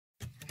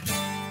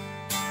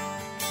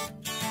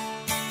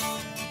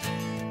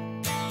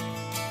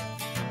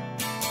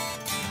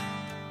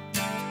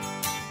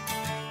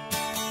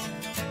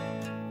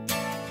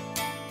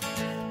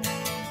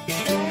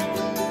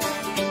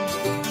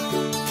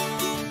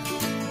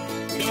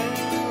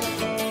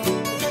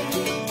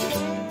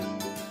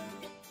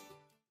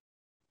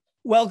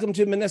Welcome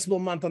to Municipal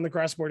Month on the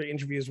Cross Border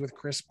Interviews with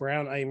Chris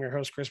Brown. I am your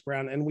host, Chris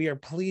Brown, and we are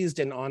pleased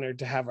and honored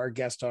to have our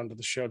guest onto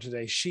the show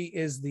today. She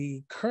is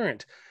the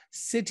current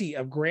City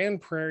of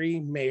Grande Prairie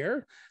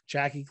Mayor,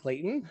 Jackie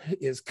Clayton,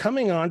 is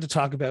coming on to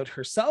talk about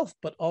herself,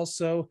 but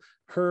also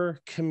her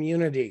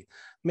community.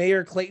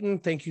 Mayor Clayton,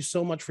 thank you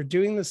so much for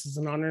doing this. It's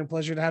an honor and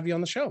pleasure to have you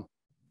on the show.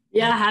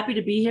 Yeah, happy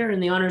to be here,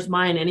 and the honor's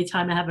mine.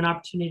 Anytime I have an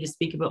opportunity to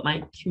speak about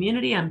my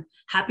community, I'm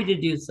happy to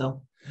do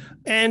so.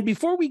 And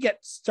before we get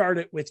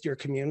started with your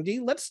community,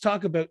 let's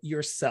talk about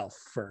yourself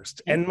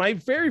first. And my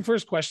very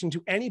first question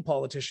to any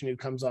politician who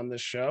comes on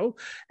this show,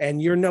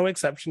 and you're no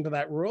exception to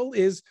that rule,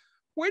 is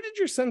where did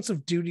your sense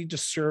of duty to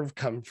serve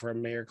come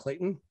from, Mayor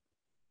Clayton?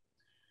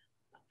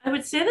 I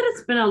would say that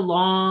it's been a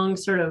long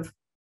sort of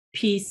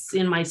piece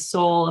in my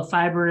soul, a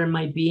fiber in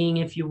my being,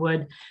 if you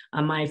would.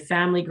 My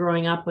family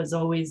growing up was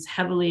always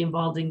heavily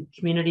involved in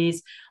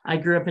communities. I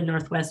grew up in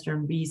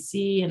northwestern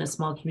BC in a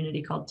small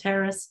community called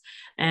Terrace,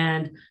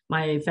 and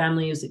my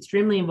family was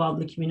extremely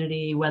involved in the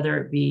community, whether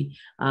it be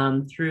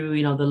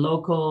through the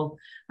local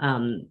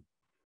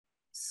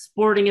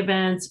sporting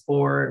events,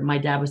 or my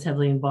dad was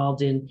heavily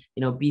involved in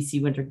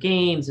BC Winter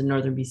Games and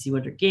Northern BC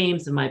Winter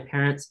Games, and my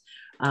parents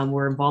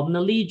were involved in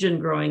the Legion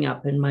growing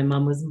up, and my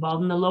mom was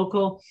involved in the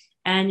local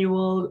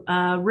annual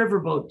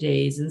riverboat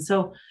days. And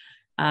so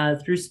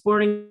through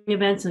sporting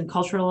events and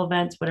cultural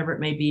events, whatever it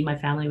may be, my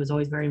family was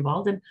always very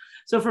involved. And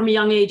so from a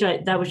young age,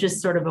 that was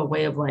just sort of a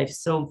way of life.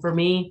 So for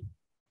me,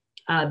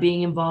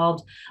 being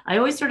involved, I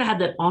always sort of had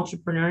that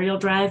entrepreneurial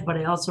drive, but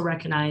I also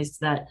recognized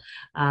that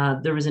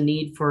there was a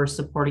need for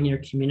supporting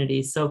your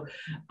community. So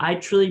I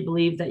truly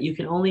believe that you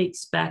can only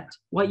expect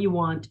what you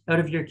want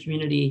out of your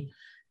community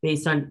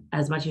based on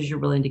as much as you're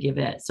willing to give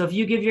it. So if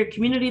you give your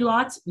community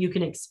lots, you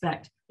can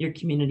expect your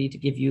community to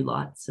give you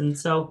lots. And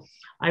so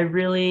I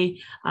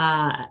really,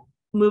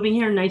 moving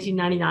here in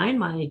 1999,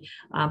 my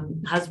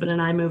husband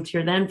and I moved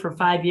here then for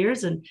 5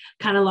 years and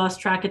kind of lost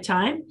track of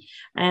time.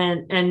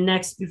 And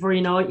next, before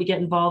you know it, you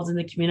get involved in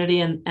the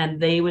community,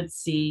 and they would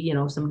see,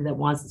 somebody that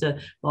wants to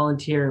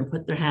volunteer and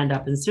put their hand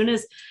up. And as soon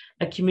as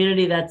a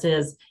community that's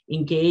as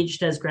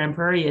engaged as Grande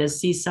Prairie is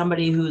sees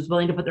somebody who's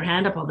willing to put their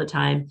hand up all the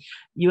time,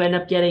 you end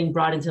up getting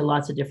brought into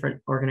lots of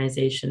different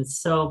organizations.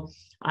 So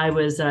I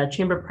was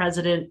chamber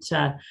president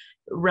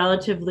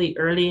relatively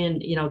early in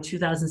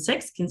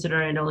 2006,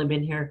 considering I'd only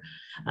been here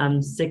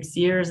 6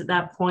 years at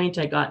that point.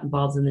 I got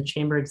involved in the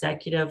chamber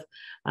executive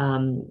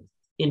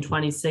in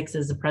 26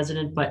 as the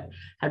president, but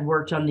had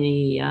worked on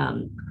the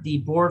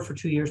board for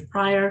 2 years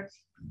prior.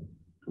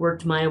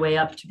 Worked my way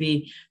up to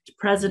be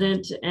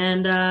president,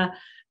 and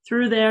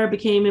through there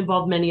became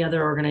involved in many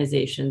other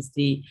organizations.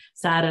 The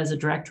sat as a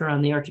director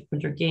on the Arctic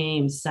Winter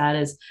Games, sat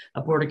as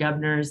a board of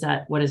governors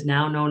at what is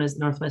now known as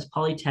Northwest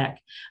Polytech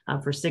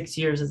for 6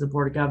 years as a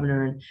board of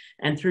governor,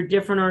 and through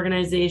different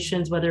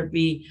organizations, whether it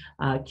be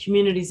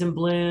Communities in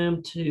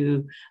Bloom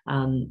to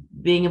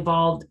being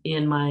involved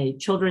in my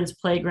children's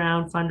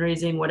playground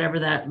fundraising, whatever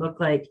that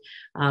looked like.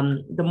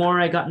 The more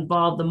I got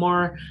involved, the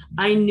more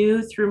I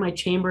knew through my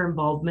chamber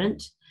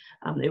involvement.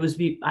 I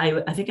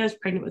think I was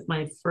pregnant with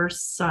my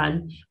first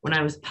son when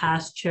I was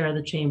past chair of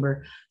the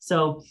chamber.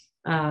 So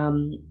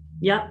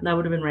yeah, that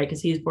would have been right,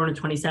 because he was born in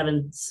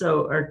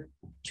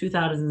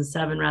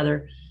 2007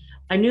 rather.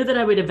 I knew that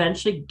I would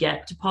eventually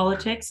get to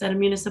politics at a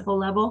municipal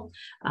level,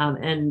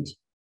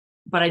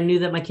 but I knew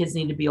that my kids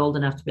needed to be old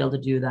enough to be able to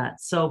do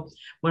that. So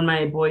when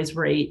my boys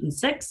were 8 and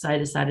 6, I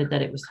decided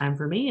that it was time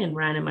for me and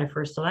ran in my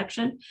first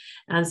election.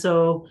 And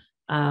so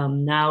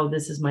now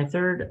this is my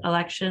third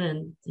election,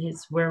 and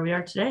it's where we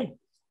are today.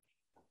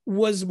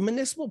 Was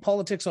municipal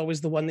politics always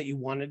the one that you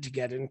wanted to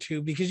get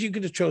into? Because you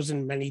could have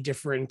chosen many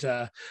different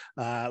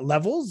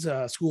levels,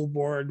 school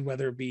board,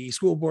 whether it be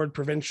school board,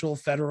 provincial,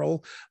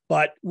 federal.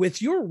 But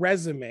with your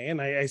resume,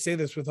 and I say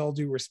this with all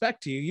due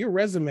respect to you, your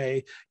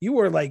resume, you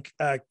were like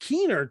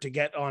keener to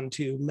get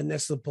onto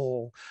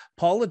municipal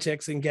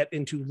politics and get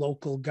into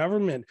local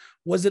government.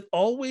 Was it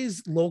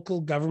always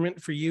local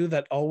government for you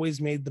that always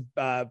made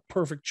the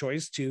perfect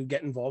choice to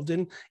get involved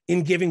in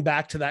giving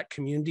back to that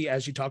community,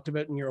 as you talked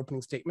about in your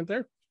opening statement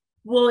there?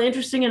 Well,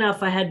 interesting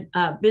enough, I had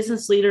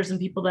business leaders and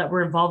people that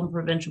were involved in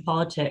provincial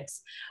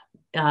politics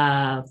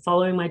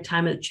following my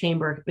time at the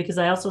chamber, because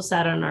I also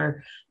sat on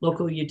our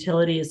local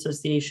utility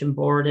association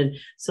board. And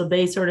so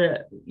they sort of,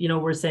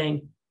 were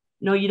saying,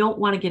 no, you don't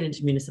want to get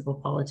into municipal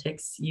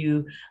politics.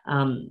 You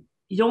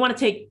don't want to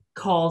take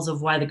calls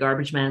of why the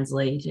garbage man's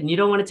late, and you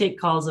don't want to take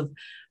calls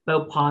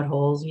about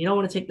potholes. You don't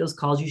want to take those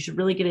calls. You should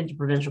really get into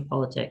provincial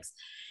politics.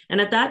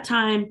 And at that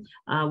time,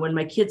 when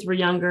my kids were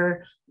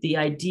younger, the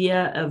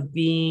idea of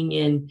being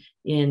in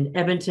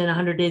Edmonton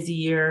 100 days a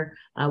year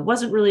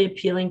wasn't really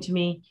appealing to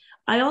me.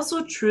 I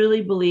also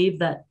truly believe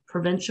that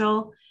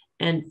provincial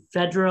and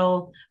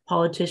federal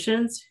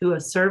politicians who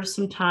have served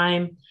some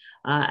time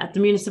at the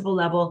municipal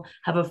level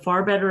have a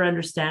far better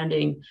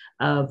understanding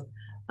of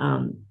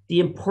the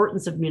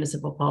importance of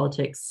municipal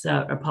politics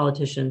or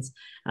politicians.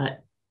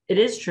 It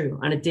is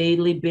true, on a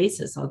daily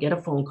basis, I'll get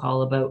a phone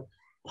call about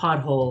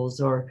potholes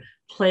or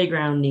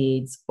playground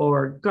needs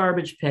or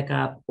garbage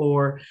pickup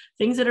or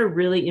things that are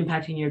really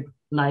impacting your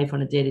life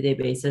on a day-to-day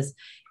basis.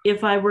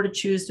 If I were to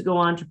choose to go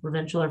on to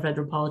provincial or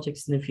federal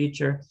politics in the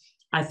future,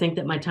 I think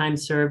that my time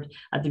served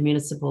at the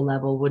municipal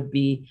level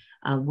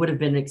would have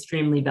been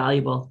extremely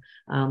valuable.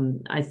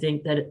 I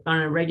think that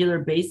on a regular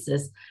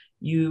basis,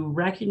 you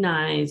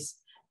recognize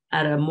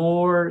at a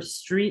more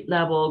street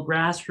level,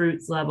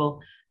 grassroots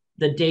level,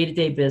 the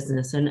day-to-day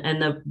business,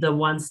 and the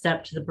one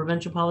step to the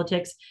provincial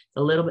politics,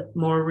 a little bit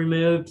more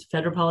removed,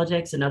 federal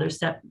politics, another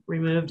step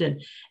removed.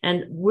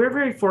 And we're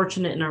very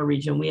fortunate in our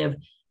region. We have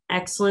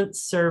excellent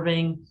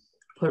serving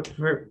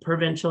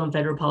provincial and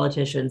federal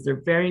politicians.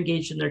 They're very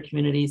engaged in their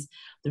communities.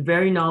 They're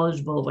very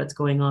knowledgeable of what's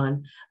going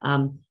on.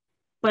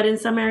 But in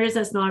some areas,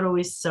 that's not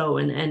always so.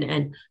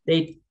 And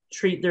they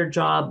treat their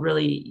job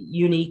really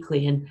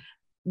uniquely. And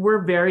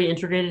we're very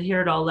integrated here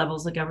at all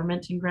levels of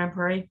government in Grande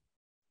Prairie.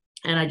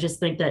 And I just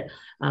think that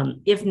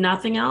if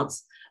nothing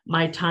else,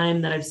 my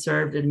time that I've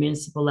served at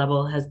municipal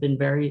level has been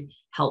very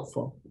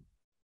helpful.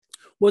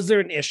 Was there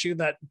an issue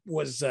that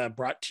was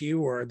brought to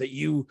you or that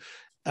you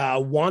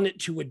wanted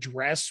to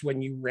address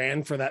when you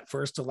ran for that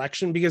first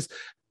election? Because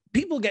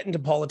people get into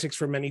politics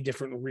for many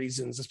different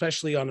reasons,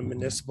 especially on a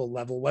municipal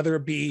level, whether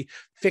it be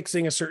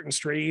fixing a certain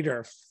street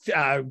or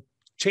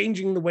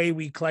changing the way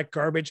we collect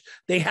garbage.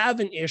 They have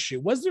an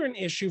issue. Was there an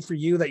issue for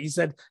you that you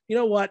said, you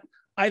know what,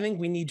 I think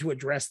we need to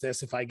address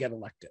this if I get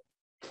elected?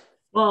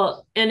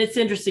 Well, and it's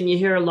interesting. You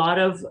hear a lot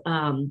of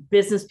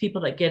business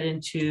people that get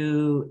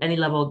into any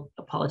level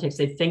of politics.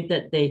 They think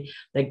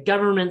that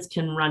governments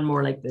can run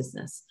more like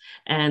business,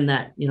 and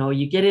that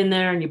you get in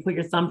there and you put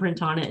your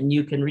thumbprint on it, and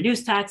you can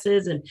reduce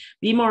taxes and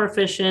be more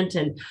efficient.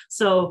 And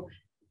so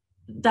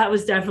that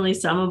was definitely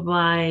some of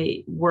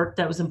my work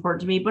that was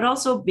important to me. But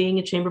also being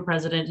a chamber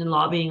president and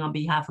lobbying on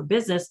behalf of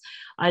business,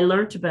 I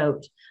learned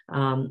about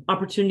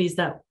opportunities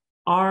that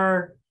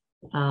are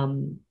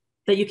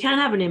that you can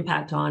have an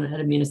impact on at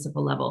a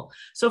municipal level.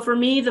 So for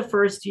me, the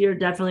first year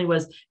definitely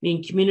was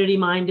being community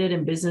minded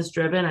and business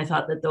driven. I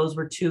thought that those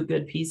were two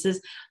good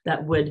pieces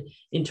that would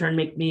in turn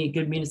make me a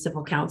good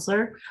municipal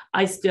councillor.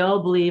 I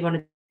still believe on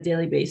a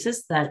daily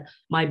basis that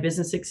my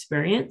business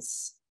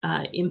experience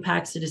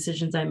impacts the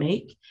decisions I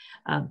make.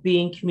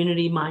 Being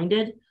community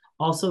minded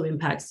also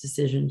impacts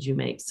decisions you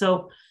make.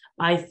 So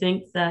I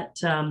think that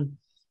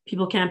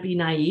people can't be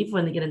naive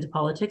when they get into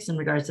politics in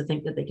regards to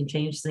think that they can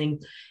change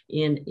things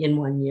in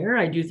 1 year.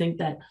 I do think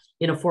that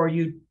in a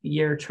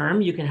 4-year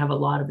term, you can have a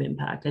lot of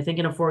impact. I think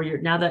in a 4-year,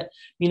 now that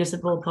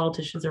municipal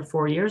politicians are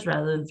 4 years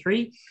rather than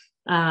 3,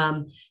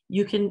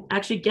 you can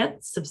actually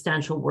get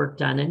substantial work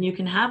done and you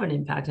can have an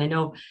impact. I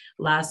know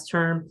last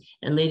term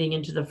and leading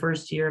into the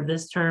first year of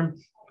this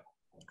term,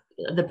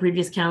 the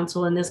previous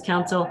council and this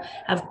council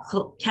have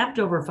kept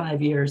over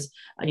 5 years,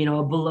 a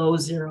below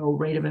zero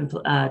rate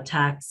of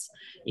tax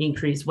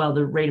increase, while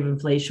the rate of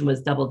inflation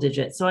was double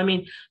digit. So, I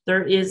mean,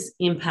 there is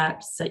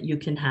impacts that you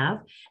can have.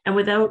 And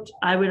without,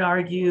 I would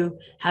argue,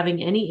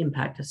 having any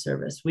impact of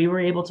service, we were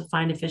able to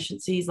find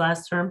efficiencies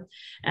last term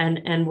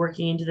and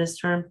working into this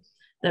term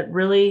that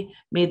really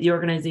made the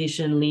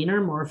organization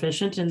leaner, more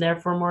efficient, and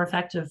therefore more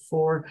effective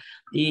for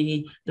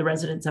the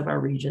residents of our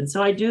region.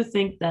 So I do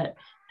think that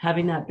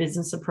having that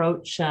business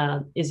approach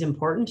is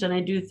important. And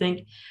I do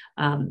think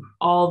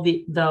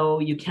though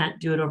you can't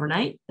do it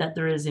overnight, that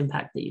there is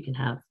impact that you can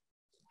have.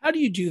 How do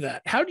you do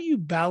that? How do you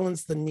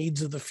balance the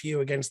needs of the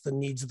few against the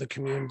needs of the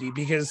community?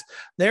 Because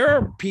there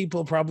are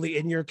people probably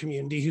in your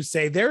community who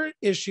say their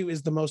issue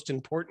is the most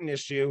important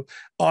issue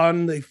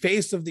on the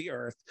face of the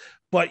earth.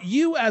 But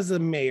you as a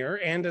mayor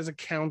and as a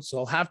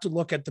council have to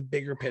look at the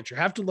bigger picture,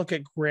 have to look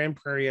at Grande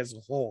Prairie as a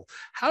whole.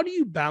 How do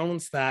you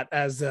balance that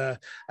as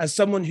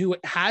someone who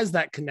has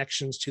that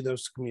connections to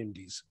those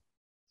communities?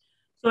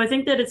 So I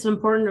think that it's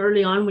important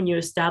early on when you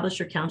establish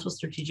your council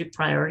strategic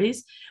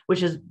priorities,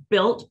 which is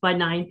built by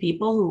 9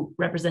 people who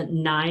represent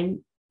 9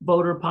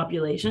 voter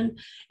population.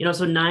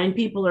 So 9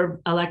 people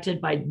are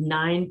elected by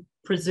 9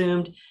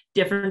 presumed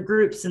different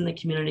groups in the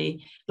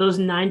community. Those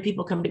 9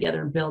 people come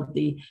together and build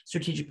the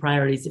strategic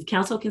priorities. If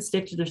council can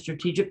stick to their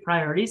strategic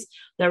priorities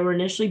that were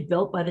initially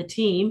built by the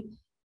team,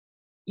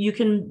 you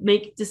can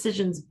make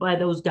decisions by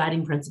those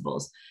guiding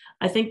principles.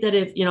 I think that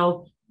if,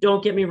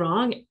 don't get me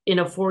wrong, in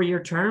a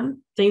 4-year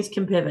term, things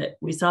can pivot.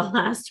 We saw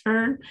last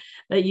term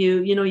that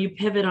you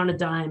pivot on a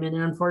dime. And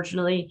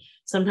unfortunately,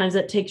 sometimes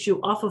that takes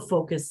you off of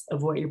focus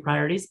of what your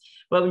priorities.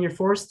 But when you're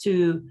forced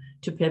to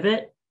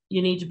pivot,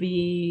 you need to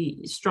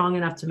be strong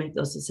enough to make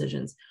those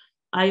decisions.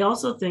 I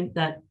also think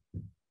that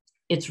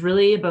it's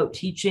really about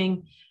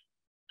teaching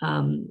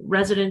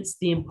residents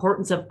the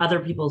importance of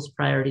other people's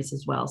priorities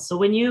as well. So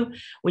when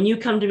you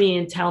come to me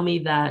and tell me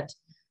that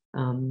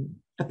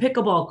a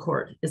pickleball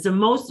court is the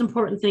most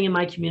important thing in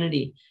my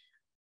community,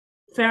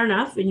 fair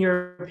enough, in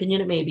your opinion,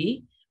 it may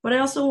be, but I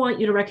also want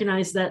you to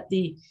recognize that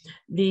the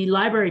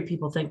library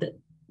people think that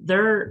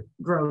their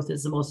growth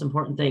is the most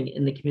important thing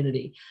in the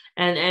community,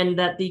 and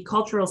that the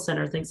cultural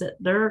center thinks that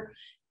their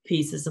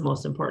piece is the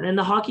most important, and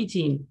the hockey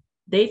team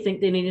they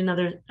think they need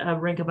another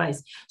rink of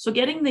ice. So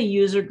getting the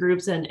user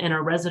groups and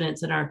our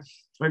residents and our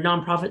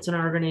nonprofits and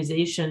our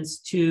organizations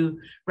to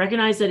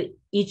recognize that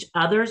each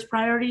other's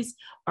priorities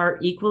are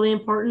equally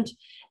important.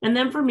 And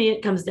then for me,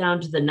 it comes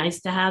down to the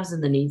nice to haves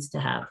and the needs to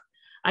have.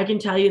 I can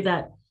tell you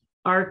that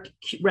our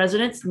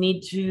residents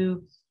need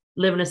to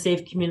live in a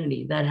safe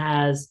community that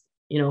has,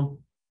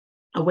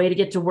 a way to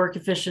get to work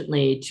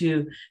efficiently,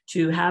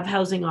 to have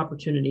housing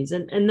opportunities.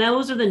 And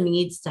those are the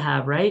needs to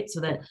have, right?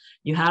 So that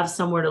you have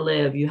somewhere to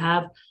live, you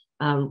have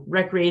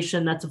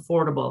recreation that's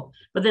affordable.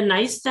 But the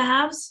nice to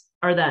haves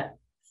are that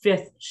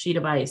fifth sheet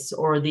of ice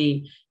or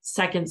the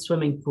second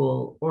swimming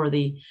pool or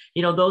the,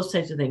 those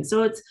types of things.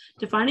 So it's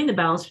defining the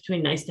balance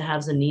between nice to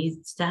haves and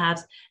needs to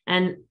haves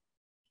and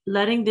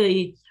letting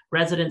the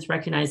residents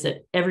recognize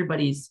that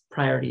everybody's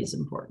priority is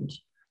important.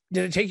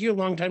 Did it take you a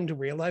long time to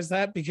realize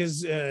that?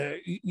 Because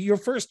your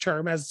first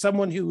term as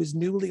someone who is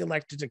newly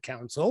elected to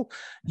council,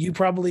 you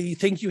probably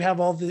think you have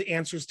all the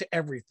answers to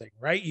everything,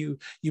 right? You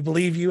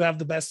believe you have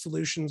the best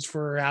solutions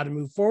for how to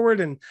move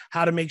forward and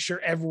how to make sure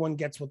everyone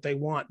gets what they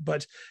want.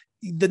 But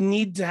the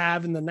need to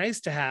have and the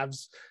nice to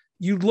haves,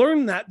 you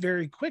learn that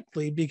very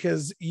quickly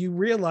because you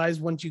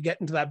realize once you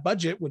get into that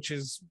budget, which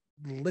is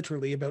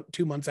literally about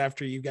 2 months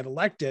after you get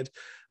elected,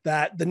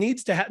 that the need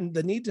to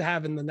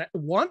have and the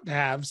want to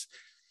haves,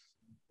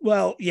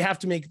 well, you have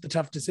to make the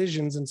tough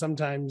decisions, and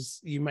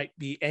sometimes you might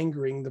be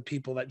angering the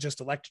people that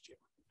just elected you.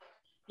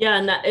 Yeah,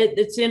 and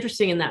it's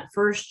interesting in that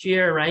first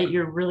year, right?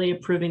 You're really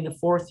approving the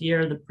fourth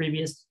year of the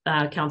previous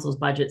council's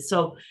budget.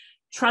 So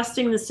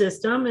trusting the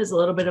system is a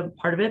little bit of a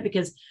part of it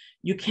because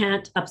you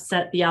can't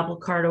upset the apple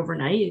cart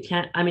overnight. You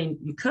can't,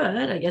 you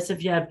could, I guess,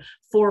 if you have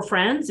 4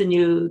 friends and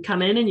you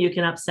come in and you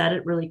can upset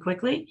it really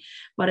quickly.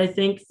 But I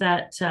think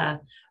that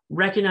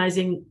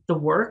recognizing the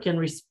work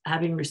and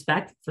having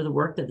respect for the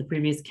work that the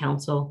previous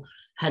council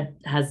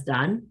has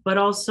done, but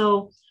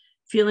also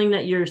feeling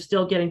that you're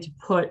still getting to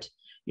put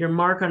your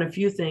mark on a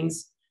few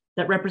things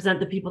that represent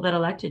the people that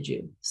elected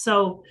you.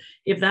 So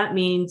if that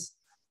means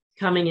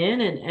coming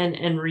in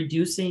and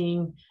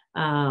reducing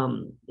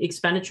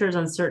expenditures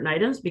on certain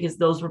items because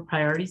those were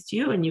priorities to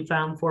you and you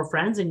found 4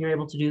 friends and you're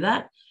able to do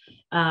that,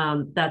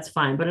 that's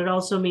fine. But it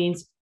also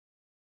means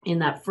in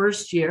that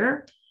first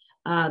year,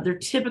 there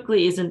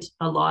typically isn't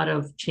a lot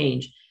of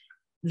change.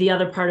 The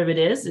other part of it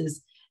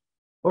is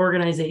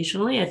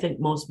organizationally, I think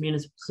most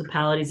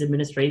municipalities'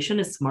 administration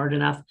is smart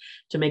enough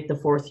to make the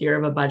fourth year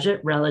of a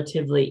budget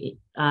relatively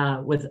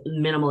with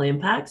minimal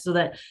impact so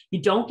that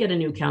you don't get a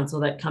new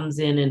council that comes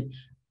in and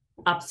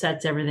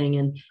upsets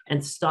everything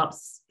and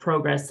stops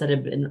progress that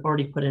have been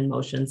already put in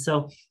motion.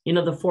 So,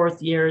 the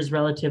fourth year is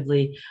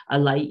relatively a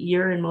light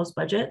year in most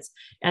budgets,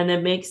 and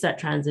it makes that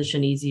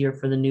transition easier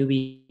for the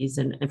newbies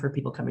and for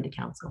people coming to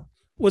council.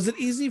 Was it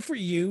easy for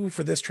you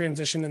for this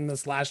transition in the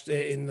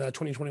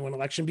 2021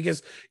 election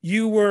because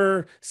you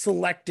were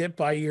selected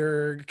by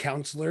your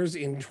councillors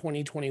in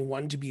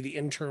 2021 to be the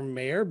interim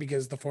mayor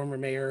because the former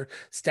mayor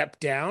stepped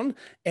down,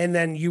 and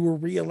then you were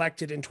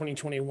reelected in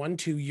 2021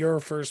 to your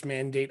first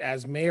mandate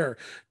as mayor?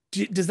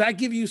 Does that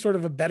give you sort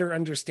of a better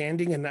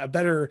understanding and a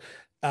better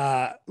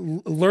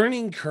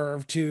learning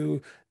curve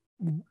to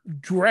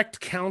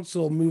direct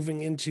council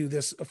moving into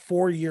this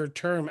 4-year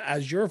term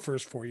as your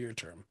first 4-year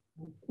term?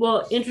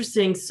 Well,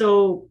 interesting.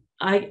 So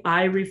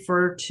I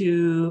refer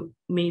to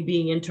me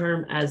being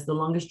interim as the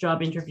longest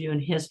job interview in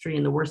history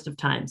in the worst of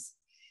times.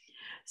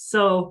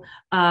 So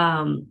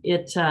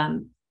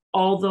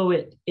although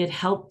it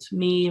helped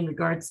me in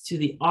regards to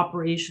the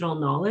operational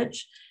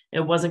knowledge, it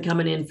wasn't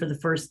coming in for the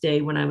first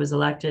day when I was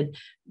elected,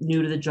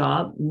 new to the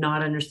job,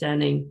 not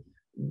understanding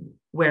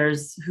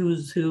where's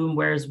who's who and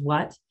where's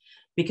what.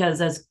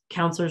 Because as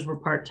counselors, we're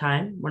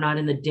part-time, we're not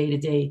in the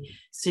day-to-day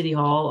city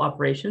hall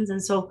operations.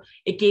 And so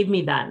it gave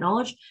me that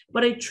knowledge,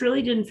 but I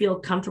truly didn't feel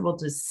comfortable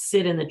to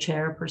sit in the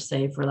chair per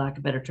se, for lack of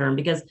a better term,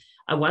 because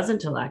I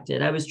wasn't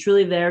elected. I was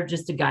truly there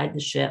just to guide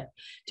the ship,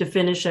 to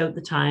finish out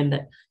the time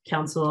that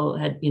council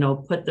had,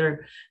 put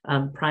their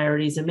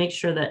priorities and make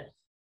sure that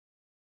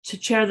to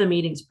chair the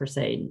meetings per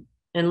se,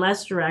 and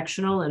less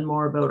directional and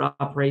more about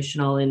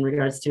operational in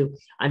regards to,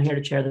 I'm here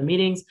to chair the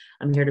meetings.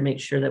 I'm here to make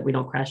sure that we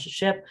don't crash the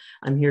ship.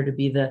 I'm here to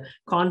be the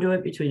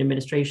conduit between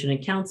administration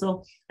and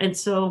council. And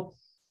so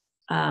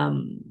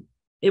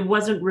it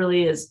wasn't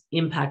really as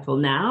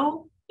impactful.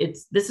 Now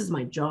this is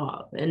my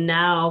job. And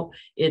now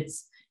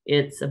it's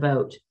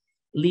about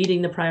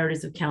leading the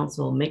priorities of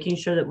council, making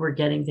sure that we're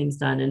getting things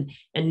done.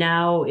 And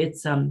now it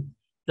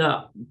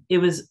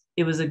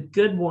was a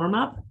good warm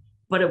up,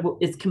 but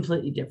it's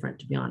completely different,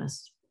 to be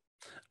honest.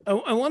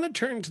 I want to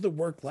turn to the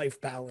work-life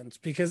balance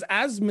because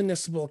as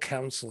municipal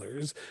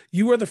councillors,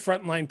 you are the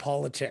frontline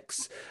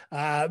politics.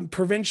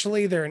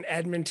 Provincially, they're in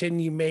Edmonton.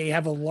 You may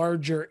have a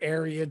larger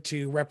area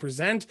to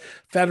represent.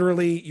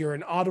 Federally, you're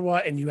in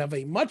Ottawa and you have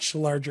a much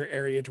larger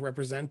area to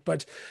represent.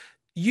 But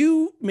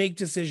you make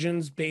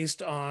decisions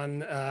based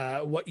on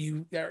what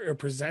you are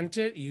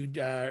presented.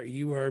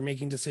 You are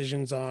making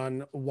decisions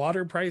on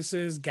water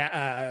prices,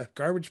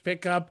 garbage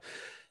pickup,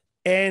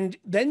 and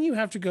then you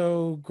have to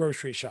go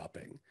grocery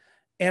shopping.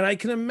 And I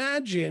can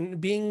imagine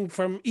being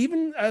from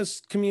even a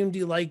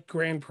community like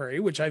Grande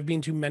Prairie, which I've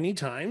been to many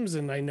times,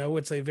 and I know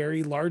it's a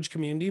very large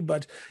community,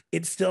 but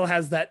it still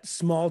has that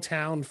small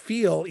town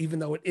feel, even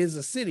though it is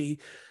a city.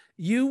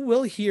 You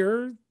will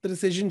hear the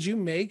decisions you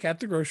make at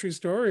the grocery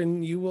store,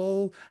 and you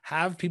will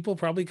have people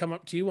probably come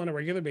up to you on a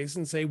regular basis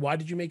and say, why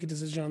did you make a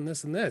decision on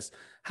this and this?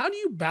 How do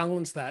you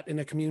balance that in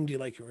a community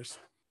like yours?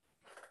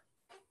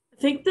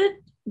 I think that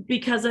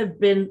because I've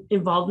been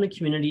involved in the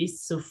community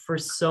so for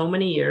so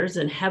many years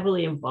and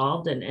heavily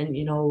involved and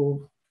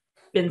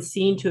been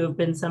seen to have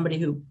been somebody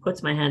who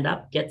puts my hand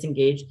up, gets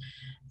engaged,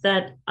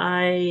 that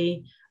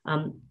I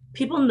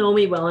people know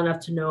me well enough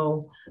to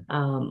know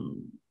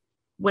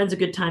when's a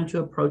good time to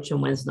approach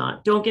and when's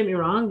not. Don't get me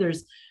wrong,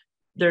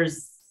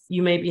 there's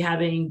you may be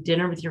having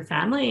dinner with your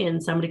family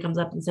and somebody comes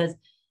up and says,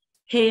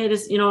 hey, I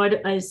just,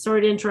 I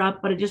sorry to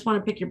interrupt, but I just want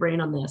to pick your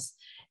brain on this.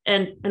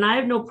 And I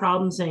have no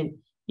problem saying,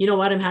 you know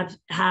what, I'm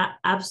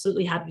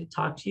absolutely happy to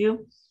talk to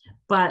you.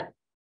 But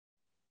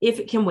if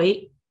it can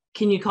wait,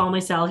 can you call my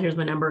cell? Here's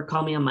my number.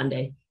 Call me on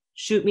Monday.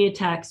 Shoot me a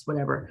text,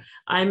 whatever.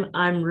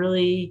 I'm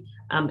really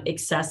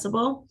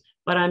accessible,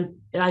 but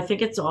I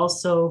think it's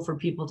also for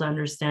people to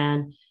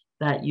understand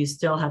that you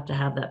still have to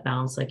have that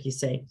balance, like you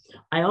say.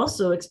 I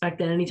also expect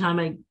that anytime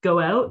I go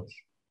out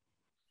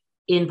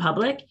in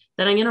public,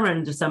 that I'm going to run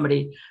into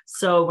somebody.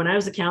 So when I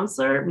was a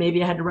counselor,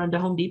 maybe I had to run to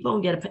Home Depot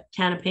and get a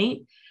can of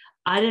paint.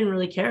 I didn't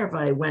really care if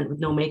I went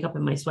with no makeup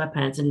in my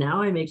sweatpants. And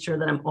now I make sure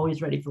that I'm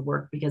always ready for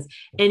work, because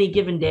any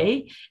given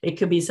day, it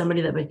could be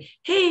somebody that be,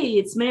 hey,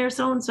 it's Mayor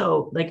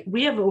so-and-so. Like,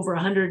 we have over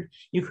 100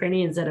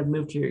 Ukrainians that have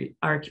moved to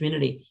our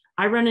community.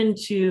 I run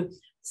into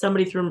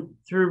somebody through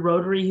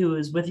Rotary who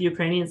is with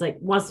Ukrainians, like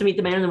wants to meet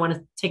the mayor and they want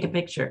to take a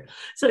picture.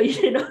 So,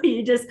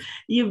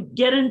 you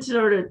get into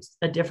sort of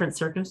a different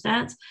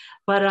circumstance.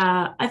 But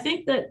I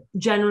think that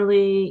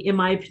generally, in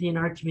my opinion,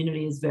 our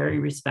community is very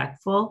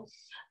respectful.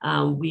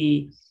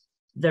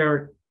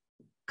 They're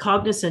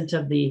cognizant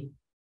of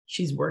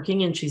she's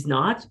working and she's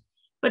not,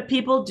 but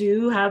people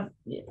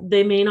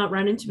they may not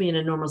run into me in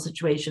a normal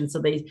situation. So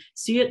they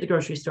see you at the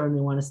grocery store and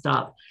they want to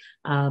stop.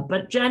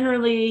 But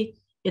generally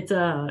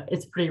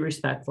it's pretty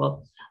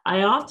respectful.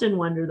 I often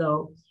wonder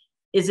though,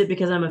 is it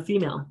because I'm a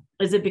female?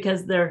 Is it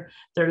because they're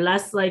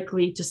less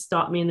likely to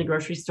stop me in the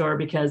grocery store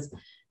because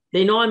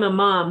they know I'm a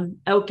mom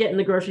out getting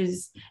the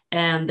groceries?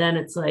 And then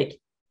it's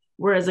like,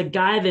 whereas a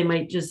guy, they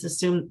might just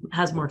assume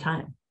has more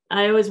time.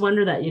 I always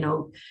wonder that,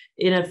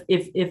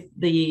 if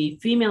the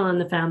female in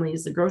the family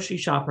is the grocery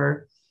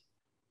shopper,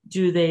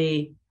 do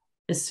they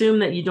assume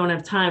that you don't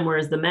have time?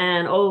 Whereas the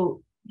man,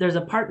 oh, there's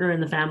a partner in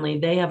the family,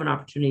 they have an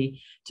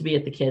opportunity to be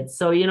at the kids.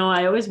 So,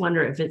 I always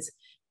wonder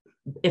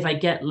if I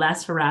get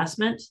less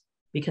harassment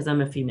because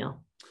I'm a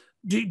female.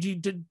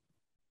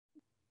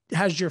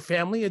 Has your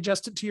family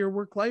adjusted to your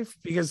work life?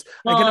 Because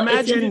I can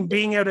imagine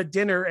being out at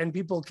dinner and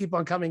people keep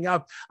on coming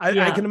up.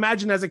 I can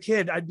imagine as a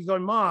kid, I'd be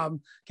going, Mom,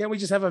 can't we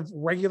just have a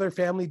regular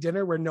family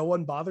dinner where no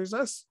one bothers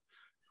us?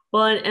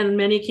 Well, and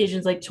many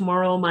occasions, like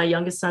tomorrow, my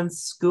youngest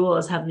son's school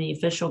is having the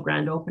official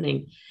grand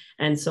opening.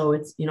 And so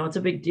it's a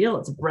big deal.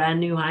 It's a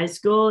brand new high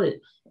school. It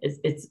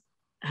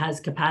has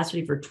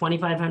capacity for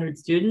 2,500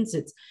 students.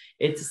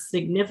 It's a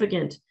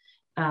significant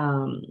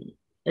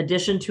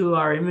addition to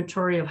our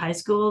inventory of high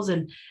schools.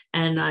 And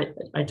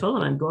I told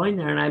him I'm going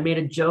there, and I made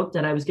a joke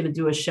that I was going to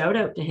do a shout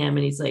out to him.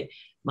 And he's like,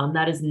 Mom,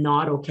 that is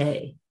not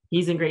okay.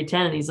 He's in grade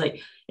 10. And he's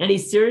like, and he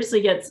seriously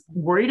gets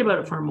worried about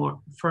it for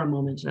a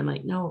moment. And I'm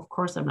like, no, of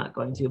course I'm not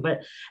going to.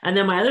 And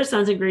then my other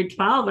son's in grade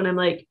 12. And I'm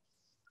like,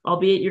 I'll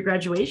be at your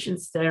graduation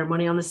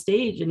ceremony on the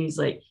stage. And he's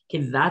like,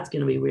 okay, that's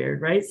going to be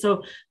weird. Right.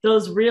 So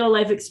those real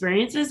life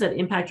experiences that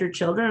impact your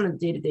children on a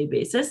day-to-day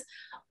basis.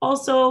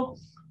 Also,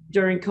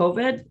 during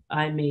COVID,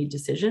 I made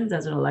decisions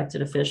as an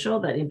elected official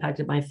that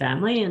impacted my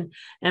family.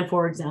 And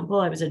for example,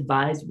 I was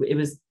advised we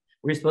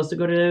were supposed to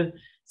go to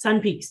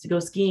Sun Peaks to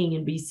go skiing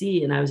in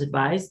BC. And I was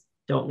advised,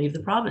 don't leave the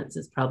province.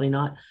 It's probably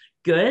not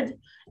good.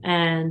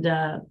 And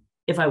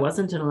if I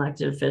wasn't an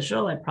elected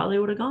official, I probably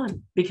would have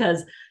gone,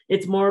 because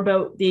it's more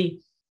about the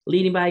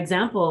leading by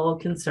example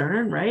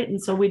concern, right?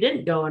 And so we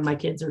didn't go, and my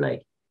kids are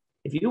like,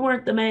 if you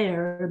weren't the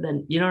mayor,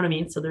 then you know what I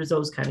mean? So there's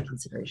those kind of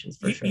considerations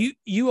for sure.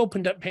 You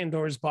opened up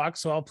Pandora's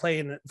box, so I'll play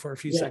in it for a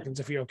few seconds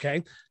if you're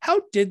okay.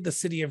 How did the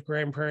city of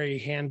Grande Prairie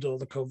handle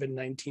the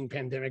COVID-19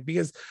 pandemic?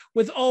 Because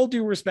with all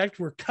due respect,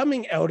 we're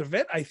coming out of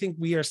it. I think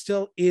we are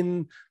still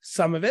in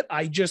some of it.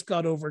 I just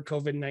got over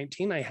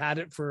COVID-19. I had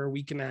it for a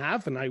week and a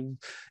half, and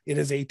it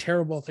is a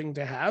terrible thing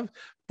to have.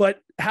 But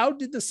how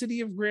did the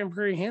city of Grande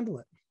Prairie handle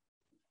it?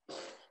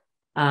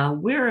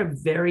 We're a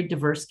very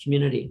diverse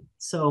community.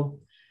 So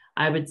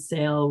I would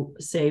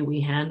say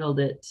we handled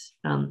it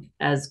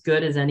as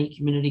good as any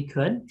community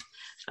could.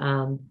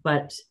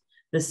 But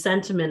the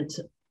sentiment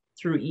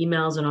through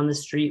emails and on the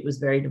street was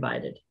very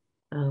divided.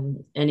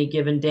 Any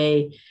given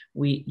day,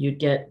 you'd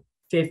get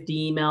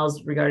 50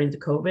 emails regarding to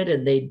COVID,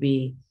 and they'd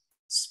be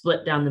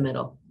split down the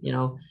middle.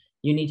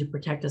 You need to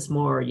protect us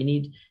more. You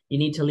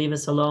need to leave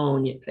us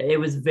alone. It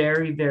was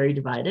very, very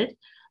divided.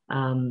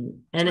 So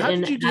how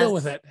did you deal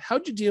with it? How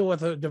did you deal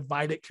with a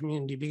divided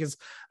community? Because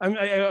I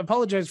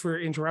apologize for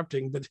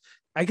interrupting, but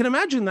I can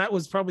imagine that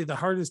was probably the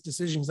hardest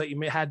decisions that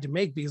you had to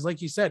make, because like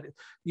you said,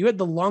 you had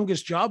the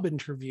longest job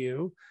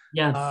interview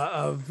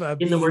of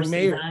being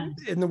mayor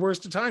in the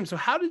worst of times. So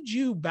how did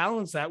you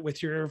balance that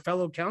with your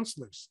fellow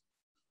councillors?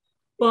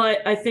 Well,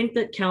 I think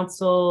that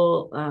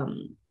council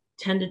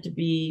tended to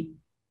be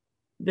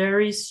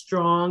very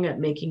strong at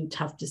making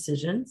tough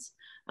decisions.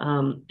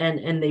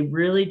 And they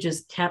really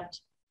just kept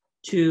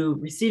to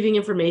receiving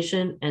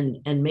information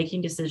and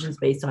making decisions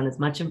based on as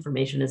much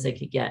information as they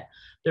could get.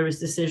 There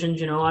was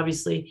decisions,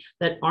 obviously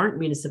that aren't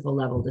municipal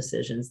level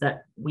decisions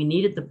that we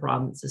needed the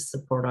province's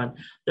support on.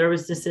 There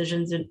was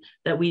decisions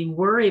that we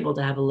were able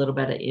to have a little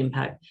bit of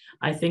impact.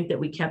 I think that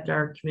we kept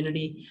our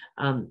community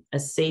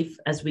as safe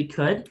as we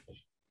could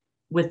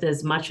with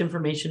as much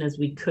information as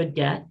we could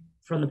get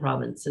from the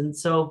province. And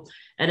so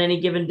at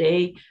any given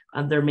day,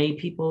 there may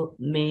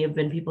have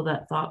been people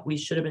that thought we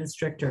should have been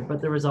stricter,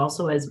 but there was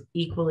also as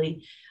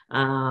equally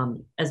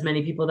as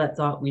many people that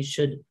thought we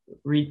should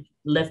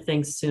lift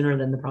things sooner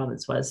than the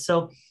province was.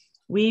 So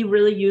we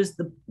really used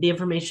the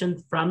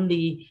information from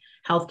the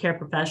healthcare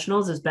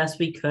professionals as best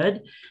we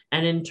could,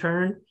 and in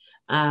turn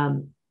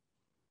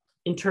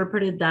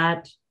interpreted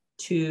that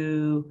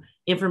to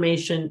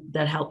information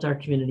that helped our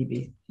community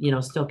be,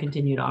 still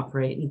continue to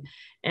operate.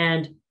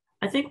 And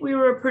I think we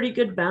were a pretty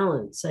good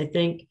balance. I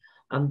think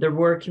there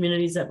were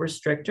communities that were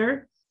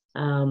stricter.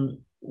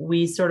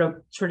 We sort of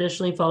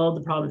traditionally followed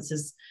the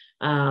province's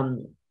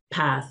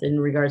path in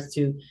regards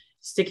to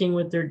sticking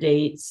with their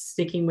dates,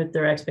 sticking with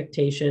their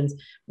expectations.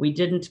 We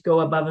didn't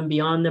go above and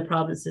beyond the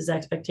province's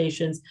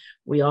expectations.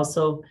 We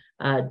also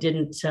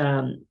didn't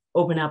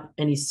open up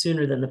any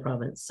sooner than the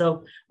province.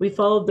 So we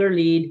followed their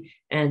lead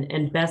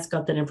and best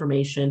got that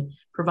information,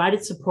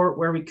 provided support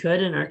where we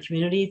could in our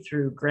community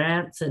through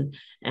grants and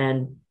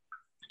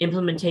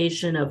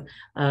implementation of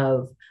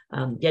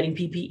getting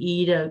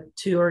PPE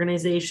to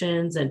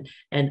organizations and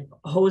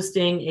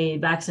hosting a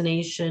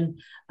vaccination,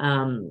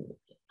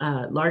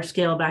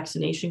 large-scale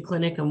vaccination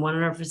clinic in one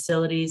of our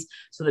facilities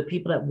so that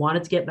people that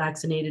wanted to get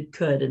vaccinated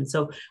could. And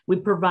so we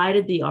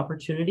provided the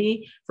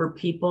opportunity for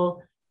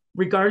people,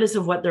 regardless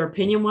of what their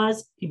opinion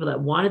was, people that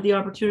wanted the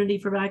opportunity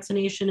for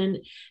vaccination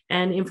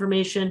and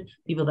information,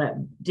 people that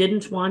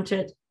didn't want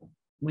it,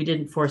 we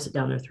didn't force it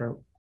down their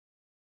throat.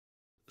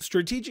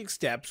 Strategic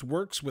Steps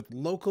works with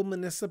local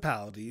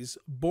municipalities,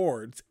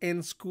 boards,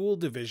 and school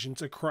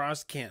divisions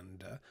across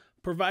Canada,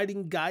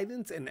 providing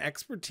guidance and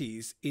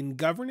expertise in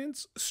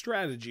governance,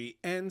 strategy,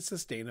 and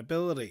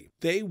sustainability.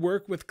 They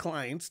work with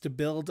clients to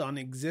build on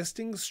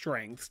existing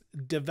strengths,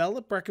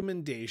 develop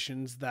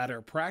recommendations that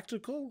are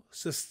practical,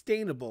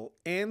 sustainable,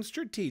 and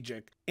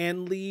strategic,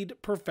 and lead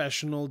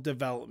professional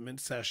development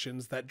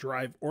sessions that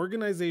drive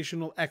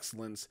organizational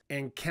excellence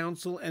and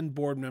council and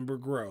board member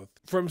growth.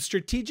 From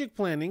strategic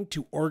planning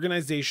to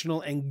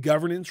organizational and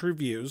governance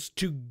reviews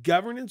to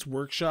governance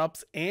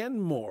workshops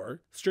and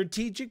more,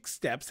 Strategic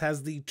Steps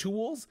has the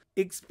tools,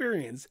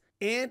 experience,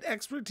 and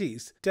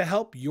expertise to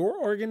help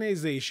your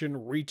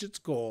organization reach its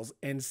goals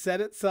and set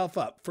itself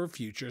up for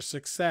future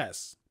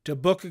success. To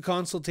book a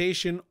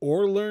consultation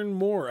or learn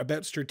more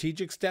about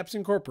Strategic Steps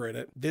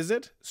Incorporated,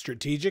 visit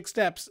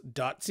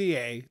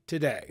strategicsteps.ca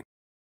today.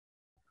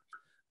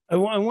 I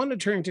want to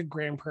turn to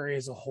Grande Prairie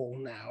as a whole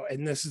now,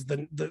 and this is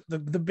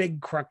the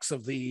big crux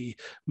of the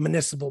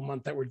municipal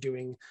month that we're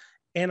doing.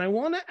 And I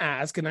want to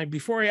ask, and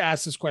before I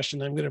ask this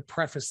question, I'm going to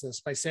preface this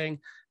by saying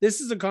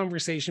this is a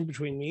conversation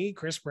between me,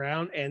 Chris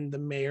Brown, and the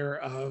mayor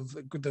of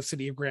the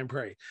city of Grande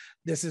Prairie.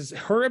 This is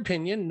her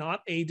opinion, not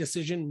a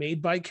decision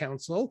made by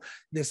council.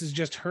 This is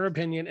just her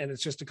opinion, and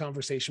it's just a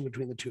conversation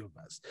between the two of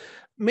us.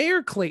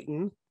 Mayor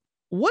Clayton,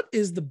 what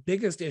is the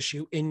biggest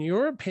issue, in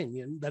your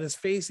opinion, that is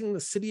facing the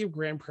city of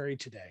Grande Prairie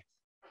today?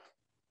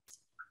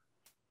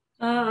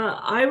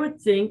 I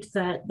would think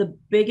that the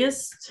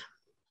biggest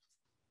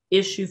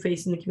issue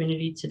facing the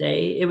community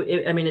today,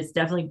 it's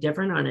definitely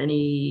different on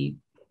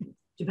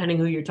depending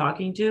who you're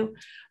talking to.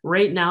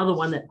 Right now, the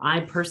one that I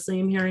personally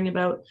am hearing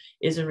about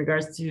is in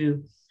regards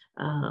to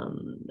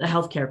the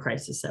healthcare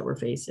crisis that we're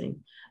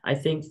facing. I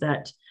think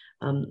that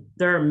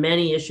there are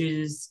many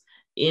issues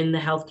in the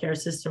healthcare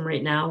system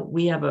right now.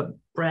 We have a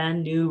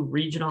brand new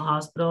regional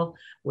hospital.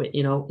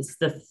 It's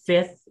the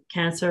 5th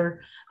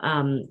cancer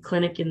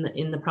clinic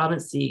in the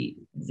province,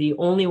 the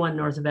only one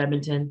north of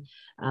Edmonton.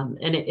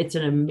 And it's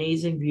an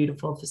amazing,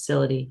 beautiful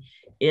facility.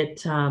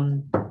 It's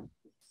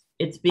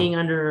being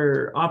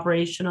under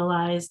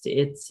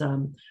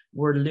operationalized.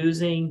 We're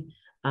losing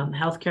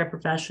healthcare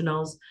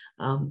professionals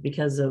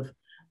because of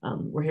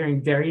we're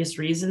hearing various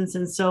reasons.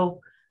 And so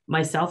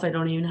myself, I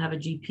don't even have a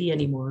GP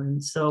anymore.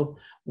 And so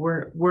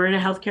we're in a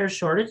healthcare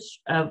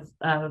shortage of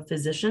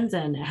physicians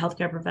and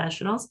healthcare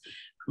professionals,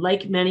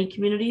 like many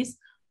communities.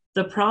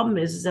 The problem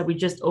is that we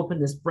just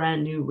opened this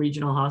brand new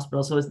regional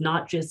hospital. So it's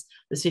not just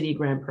the city of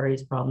Grande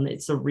Prairie's problem,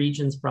 it's the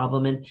region's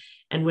problem.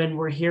 And when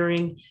we're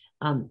hearing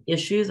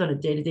issues on a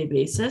day-to-day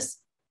basis,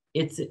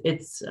 it's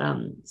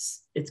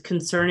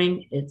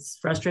concerning, it's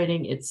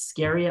frustrating, it's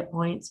scary at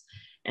points.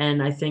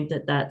 And I think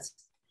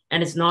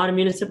and it's not a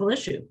municipal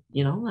issue,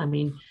 I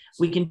mean,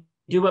 we can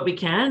do what we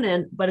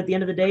can, but at the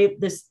end of the day,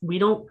 we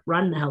don't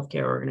run the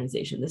healthcare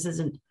organization. This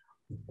isn't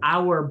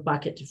our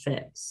bucket to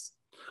fix.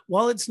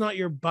 Well, it's not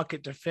your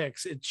bucket to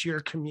fix. It's your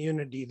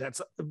community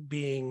that's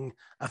being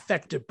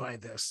affected by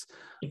this.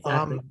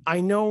 Exactly.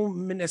 I know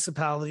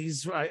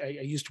municipalities, I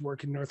used to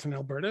work in Northern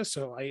Alberta,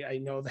 so I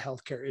know the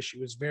healthcare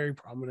issue is very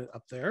prominent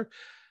up there.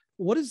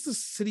 What is the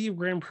city of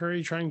Grande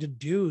Prairie trying to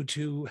do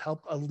to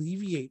help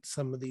alleviate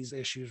some of these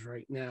issues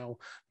right now?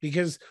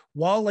 Because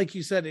while, like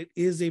you said, it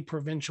is a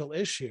provincial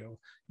issue,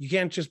 you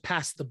can't just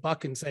pass the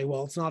buck and say,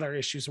 well, it's not our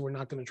issue, so we're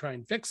not going to try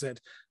and fix it.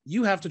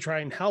 You have to try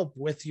and help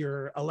with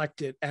your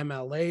elected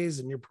MLAs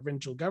and your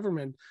provincial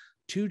government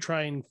to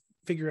try and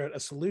figure out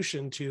a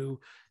solution to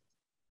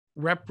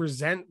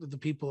represent the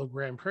people of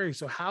Grande Prairie.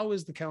 So how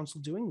is the council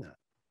doing that?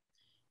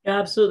 Yeah,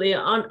 absolutely.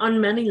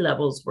 On many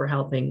levels, we're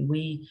helping.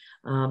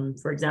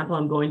 For example,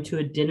 I'm going to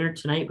a dinner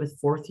tonight with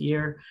fourth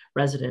year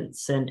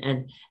residents,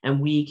 and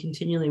we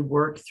continually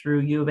work through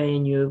U of A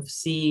and U of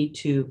C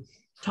to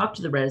talk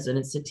to the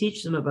residents, to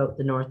teach them about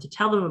the North, to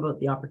tell them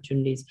about the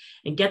opportunities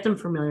and get them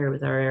familiar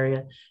with our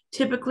area.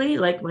 Typically,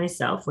 like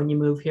myself, when you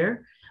move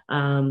here,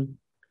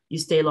 you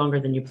stay longer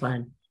than you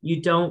plan.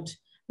 You don't,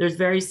 there's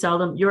very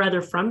seldom, you're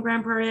either from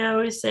Grande Prairie, I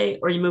always say,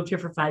 or you moved here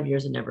for 5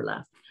 years and never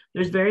left.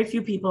 There's very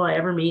few people I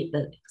ever meet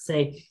that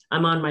say,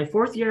 I'm on my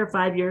fourth year of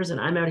 5 years and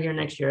I'm out here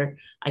next year.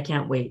 I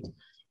can't wait.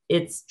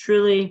 It's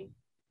truly,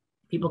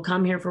 people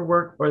come here for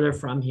work or they're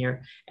from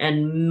here.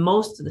 And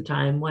most of the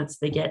time, once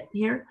they get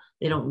here,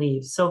 they don't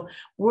leave. So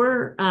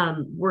we're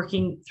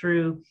working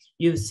through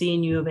U of C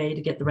and U of A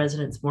to get the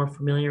residents more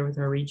familiar with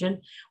our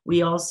region.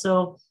 We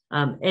also,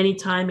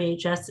 anytime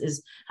AHS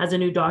has a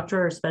new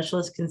doctor or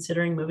specialist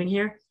considering moving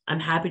here, I'm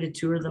happy to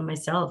tour them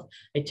myself.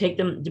 I take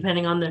them,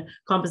 depending on the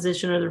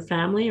composition of their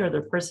family or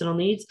their personal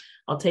needs,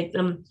 I'll take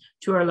them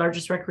to our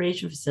largest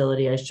recreation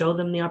facility. I show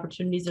them the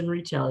opportunities in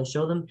retail. I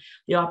show them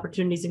the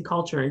opportunities in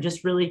culture, and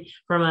just really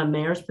from a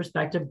mayor's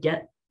perspective,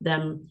 get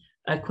them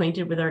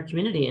acquainted with our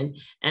community.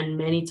 And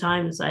many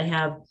times I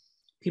have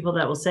people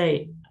that will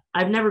say,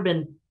 I've never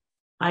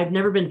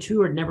been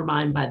toured, never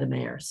mind by the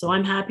mayor. So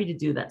I'm happy to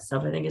do that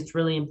stuff. I think it's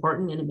really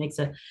important and it makes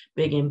a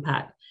big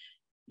impact.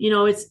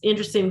 It's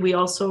interesting. We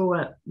also,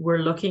 we're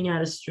looking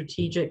at a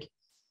strategic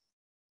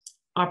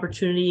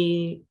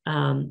opportunity.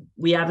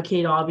 We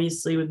advocate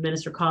obviously with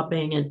Minister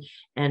Copping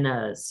and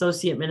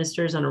associate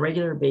ministers on a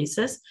regular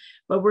basis,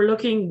 but we're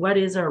looking, what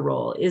is our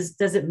role?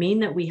 Does it mean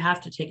that we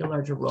have to take a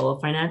larger role, a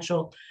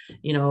financial,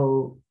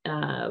 role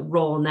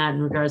in that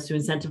in regards to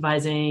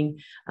incentivizing,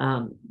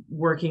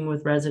 working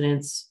with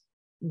residents,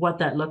 what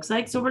that looks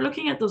like? So we're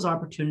looking at those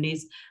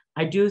opportunities.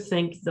 I do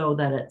think though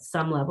that at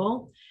some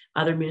level,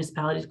 other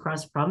municipalities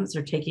across the province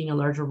are taking a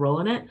larger role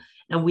in it.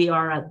 And we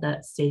are at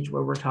that stage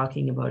where we're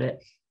talking about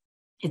it.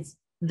 It's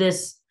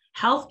this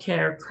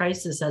healthcare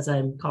crisis, as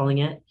I'm calling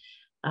it,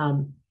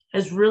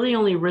 has really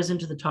only risen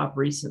to the top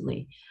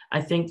recently.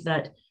 I think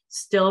that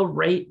still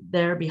right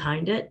there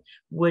behind it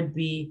would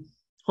be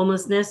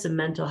homelessness and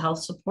mental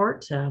health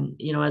support.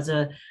 As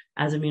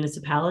a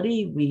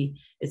municipality,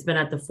 it's been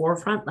at the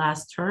forefront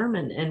last term,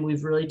 and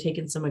we've really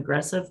taken some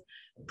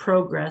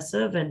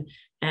progressive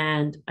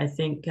and I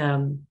think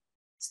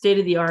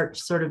state-of-the-art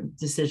sort of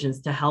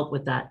decisions to help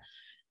with that.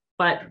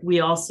 But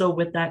we also,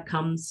 with that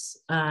comes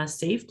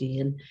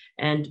safety.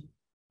 And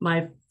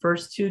my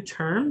first 2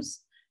 terms,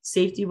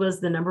 safety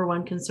was the number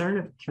one concern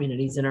of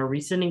communities. In our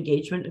recent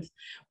engagement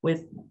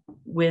with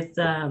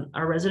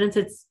our residents,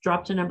 it's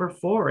dropped to number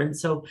 4. And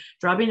so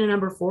dropping to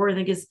number 4, I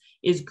think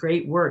is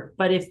great work.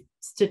 But if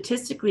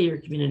statistically your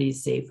community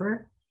is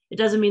safer, it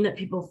doesn't mean that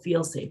people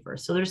feel safer.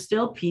 So there's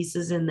still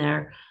pieces in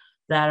there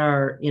that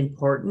are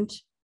important.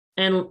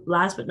 And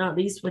last but not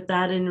least, with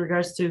that, in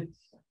regards to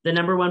the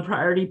number one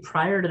priority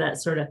prior to that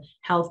sort of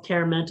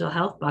healthcare, mental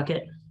health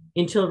bucket,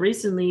 until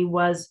recently,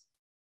 was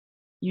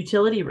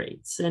utility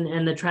rates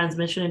and the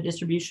transmission and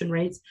distribution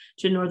rates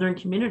to northern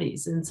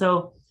communities. And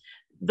so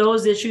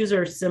those issues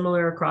are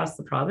similar across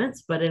the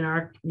province, but in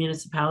our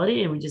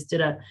municipality, and we just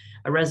did a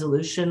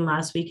resolution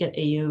last week at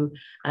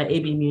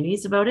AB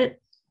Munis about it.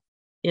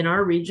 In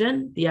our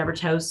region, the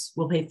average house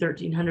will pay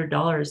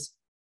 $1,300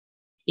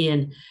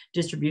 in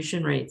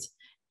distribution rates.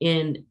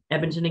 In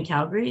Edmonton and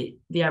Calgary,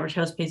 the average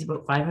house pays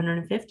about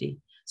 $550.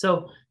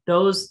 So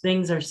those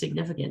things are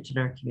significant in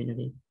our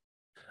community.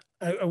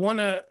 I want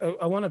to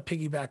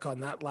piggyback on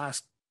that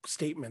last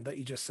statement that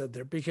you just said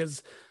there,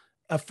 because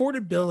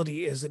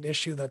affordability is an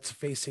issue that's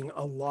facing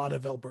a lot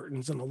of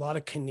Albertans and a lot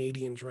of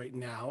Canadians right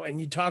now. And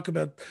you talk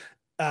about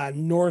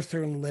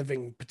northern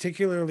living,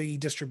 particularly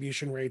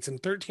distribution rates,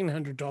 and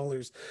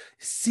 $1,300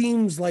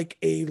 seems like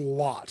a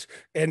lot.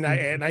 And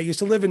I used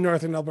to live in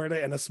northern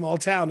Alberta in a small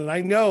town, and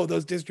I know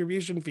those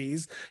distribution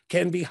fees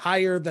can be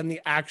higher than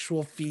the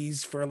actual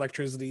fees for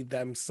electricity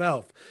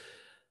themselves.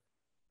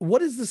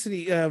 What is the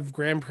city of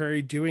Grande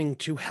Prairie doing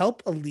to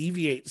help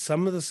alleviate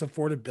some of this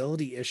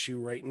affordability issue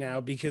right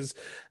now? Because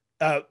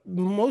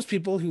most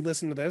people who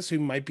listen to this, who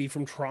might be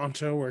from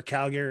Toronto or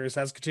Calgary or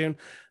Saskatoon,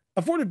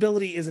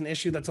 affordability is an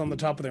issue that's on the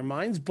top of their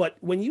minds. But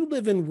when you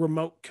live in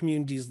remote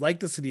communities like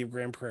the city of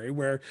Grande Prairie,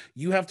 where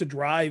you have to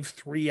drive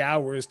 3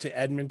 hours to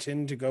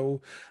Edmonton to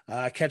go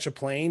catch a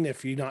plane,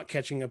 if you're not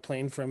catching a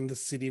plane from the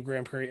city of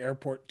Grande Prairie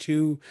airport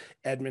to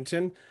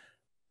Edmonton,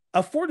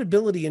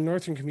 affordability in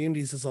northern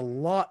communities is a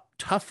lot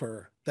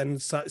tougher than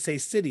say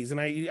cities, and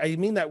I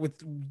mean that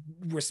with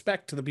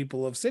respect to the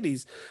people of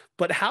cities.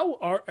 But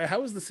how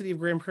is the city of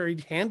Grande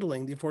Prairie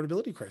handling the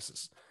affordability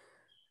crisis?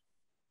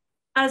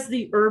 As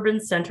the urban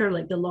center,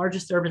 like the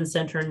largest urban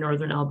center in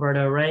Northern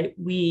Alberta, right?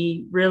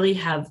 We really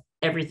have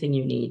everything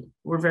you need.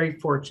 We're very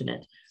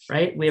fortunate,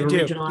 right? We have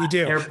You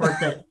do. airport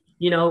that,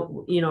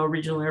 a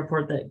regional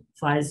airport that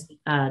flies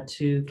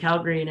to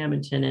Calgary and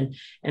Edmonton,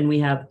 and we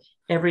have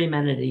every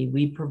amenity.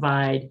 We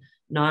provide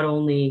not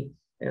only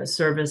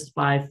serviced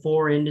by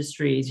four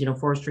industries,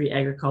 forestry,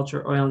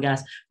 agriculture, oil and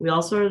gas. We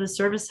also are the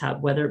service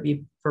hub, whether it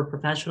be for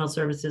professional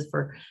services,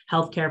 for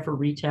healthcare, for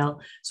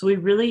retail. So we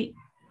really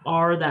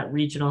are that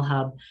regional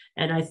hub.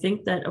 And I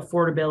think that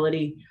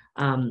affordability,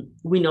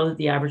 we know that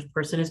the average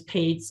person is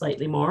paid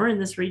slightly more in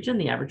this region.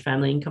 The average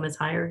family income is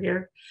higher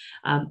here.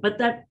 But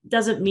that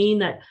doesn't mean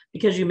that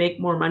because you make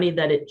more money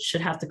that it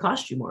should have to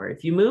cost you more.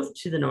 If you move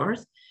to the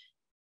north,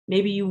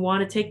 maybe you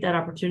want to take that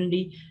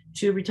opportunity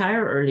to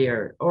retire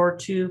earlier or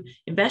to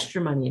invest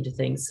your money into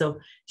things. So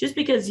just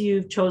because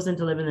you've chosen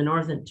to live in the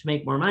north and to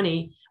make more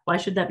money, why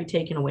should that be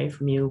taken away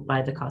from you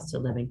by the cost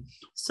of living?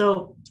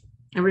 So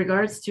in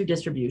regards to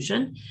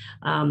distribution,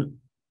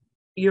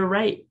 you're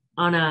right.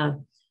 On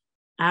a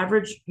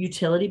average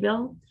utility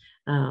bill,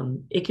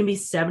 it can be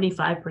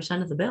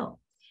 75% of the bill.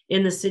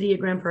 In the city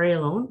of Grande Prairie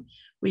alone,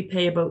 we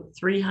pay about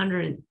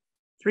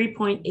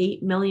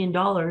 $3.8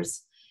 million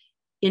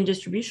in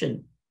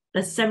distribution.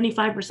 That's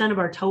 75% of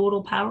our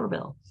total power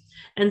bill.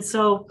 And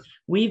so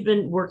we've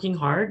been working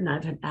hard, and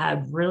I've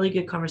had really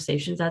good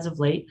conversations as of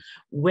late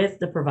with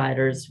the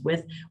providers,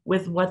 with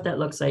what that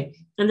looks like.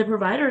 And the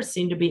providers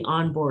seem to be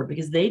on board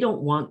because they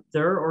don't want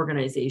their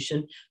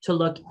organization to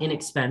look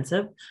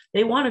inexpensive.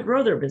 They want to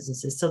grow their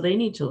businesses, so they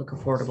need to look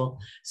affordable.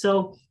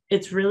 So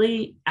it's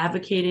really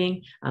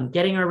advocating,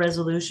 getting our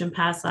resolution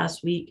passed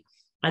last week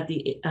at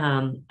the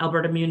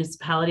Alberta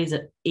municipalities.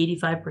 At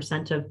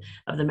 85%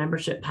 of the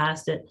membership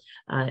passed it.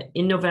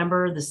 In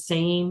November, the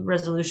same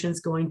resolution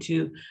is going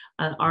to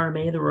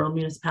RMA, the Rural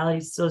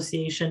Municipalities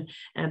Association.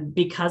 And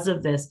because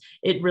of this,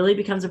 it really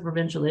becomes a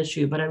provincial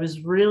issue. But I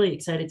was really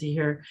excited to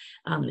hear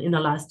in the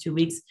last 2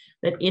 weeks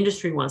that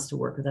industry wants to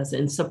work with us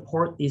and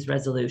support these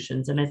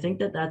resolutions. And I think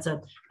that that's a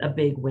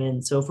big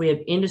win. So if we have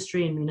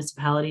industry and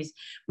municipalities,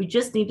 we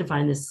just need to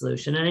find this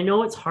solution. And I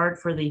know it's hard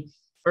for the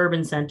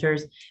urban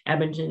centers,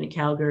 Edmonton and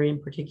Calgary in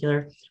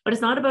particular, but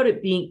it's not about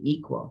it being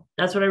equal.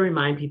 That's what I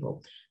remind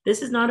people.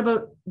 This is not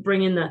about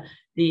bringing the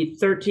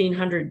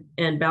 1,300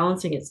 and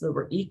balancing it so that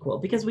we're equal,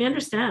 because we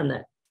understand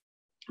that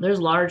there's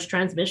large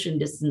transmission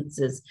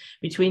distances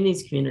between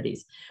these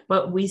communities,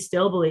 but we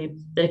still believe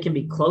that it can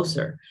be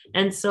closer.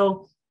 And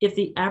so if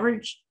the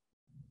average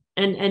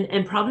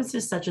and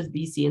provinces such as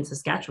BC and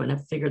Saskatchewan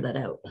have figured that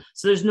out.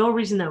 So there's no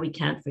reason that we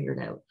can't figure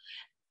it out.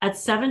 At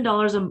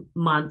 $7 a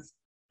month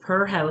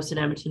per house in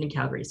Edmonton and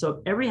Calgary. So if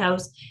every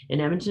house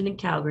in Edmonton and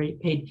Calgary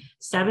paid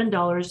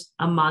 $7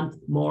 a month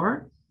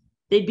more,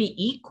 they'd be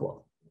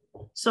equal.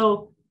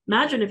 So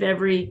imagine if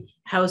every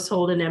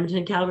household in Edmonton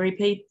and Calgary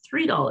paid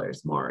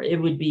 $3 more,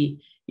 it would be,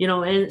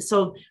 and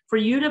so for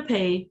you to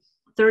pay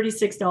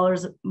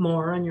 $36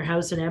 more on your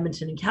house in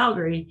Edmonton and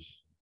Calgary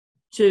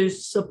to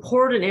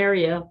support an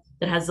area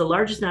that has the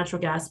largest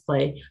natural gas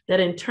play, that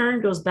in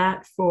turn goes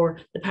back for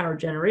the power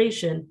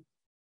generation,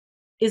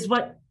 is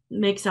what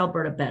makes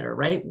Alberta better,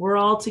 right? We're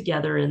all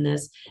together in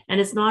this,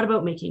 and it's not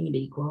about making it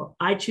equal.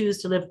 I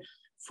choose to live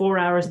 4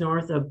 hours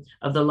north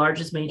of the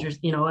largest majors,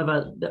 of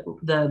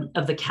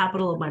the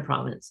capital of my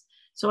province.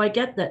 So I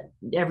get that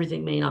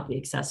everything may not be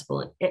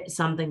accessible.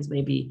 Some things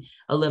may be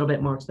a little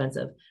bit more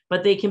expensive,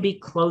 but they can be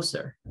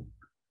closer.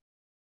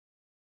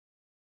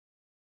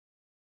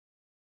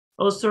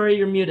 Oh, sorry,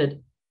 you're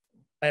muted.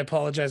 I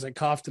apologize. I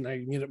coughed and I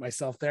muted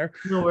myself there.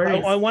 No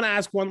worries. I want to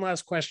ask one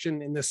last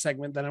question in this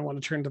segment. Then I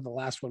want to turn to the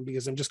last one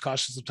because I'm just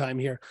cautious of time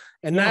here.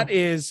 And that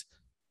is,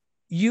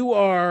 you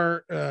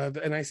are,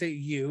 and I say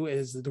you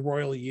is the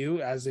royal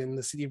you, as in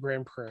the city of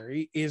Grande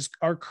Prairie,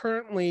 are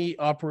currently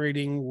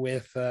operating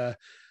with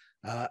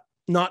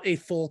not a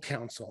full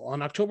council.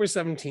 On October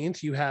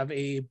 17th, you have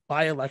a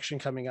by-election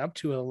coming up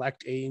to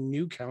elect a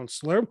new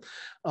councillor.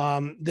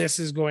 This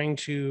is going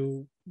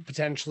to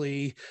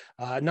potentially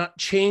not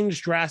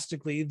change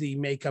drastically the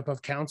makeup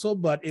of council,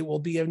 but it will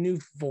be a new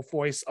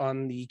voice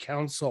on the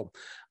council.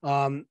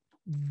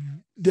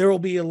 There will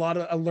be a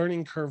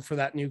learning curve for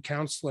that new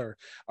councillor.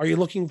 Are you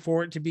looking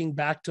forward to being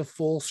back to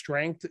full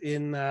strength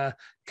in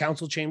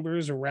council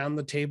chambers around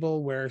the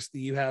table where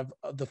you have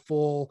the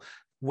full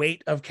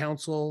weight of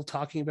council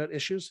talking about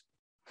issues?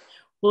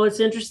 Well, it's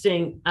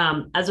interesting.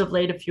 As of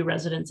late, a few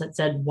residents had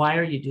said, why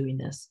are you doing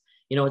this?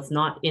 It's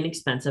not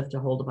inexpensive to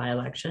hold a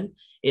by-election.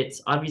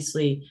 It's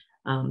obviously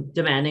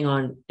demanding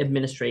on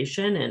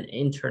administration and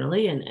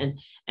internally.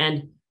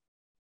 And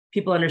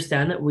people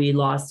understand that we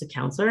lost a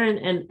counselor,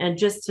 and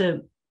just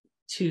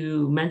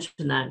to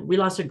mention that we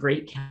lost a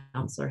great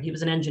counselor. He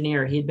was an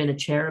engineer. He had been a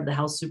chair of the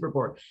House Super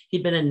Board.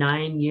 He'd been a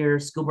 9-year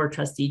school board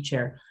trustee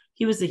chair.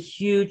 He was a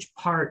huge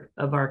part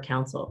of our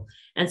council.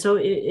 And so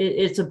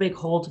it's a big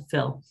hole to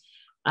fill.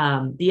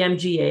 The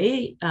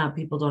MGA,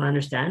 people don't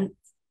understand,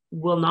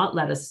 will not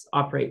let us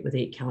operate with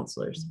 8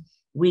 counselors.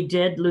 We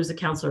did lose a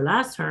counselor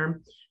last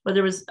term, but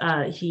there was,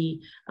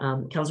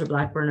 Counselor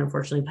Blackburn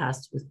unfortunately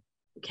passed with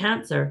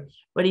cancer,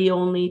 but he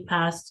only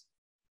passed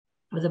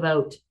with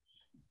about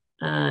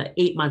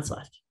 8 months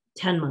left,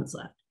 10 months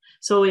left.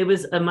 So it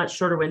was a much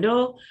shorter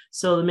window.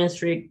 So the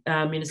Ministry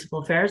of Municipal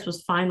Affairs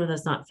was fine with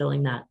us not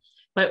filling that.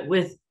 But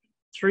with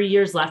 3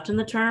 years left in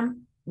the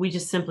term, we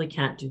just simply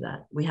can't do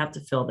that. We have to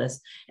fill this.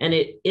 And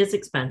it is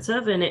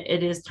expensive, and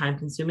it is time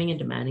consuming and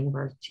demanding of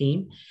our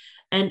team.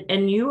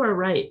 And you are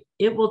right.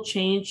 It will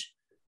change.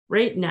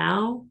 Right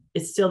now,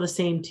 it's still the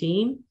same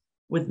team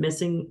with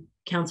missing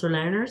Councillor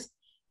Lerners.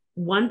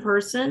 One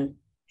person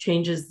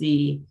changes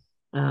the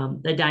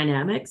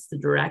dynamics, the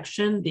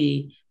direction,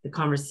 the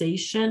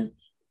conversation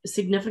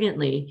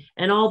significantly.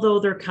 And although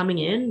they're coming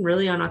in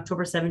really on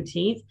October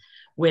 17th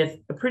with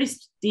a pretty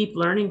steep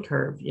learning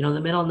curve, in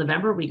the middle of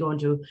November, we go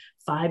into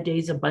 5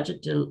 days of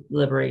budget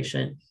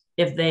deliberation.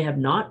 If they have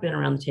not been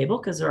around the table,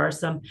 because there are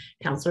some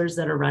councillors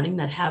that are running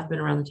that have been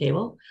around the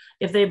table,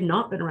 if they've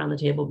not been around the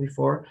table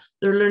before,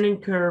 their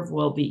learning curve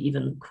will be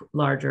even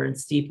larger and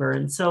steeper.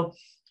 And so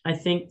I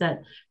think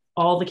that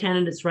all the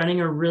candidates running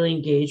are really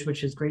engaged,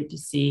 which is great to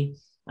see.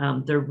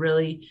 They're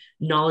really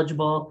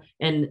knowledgeable.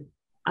 And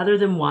other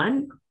than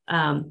one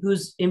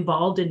who's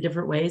involved in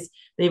different ways,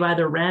 they've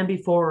either ran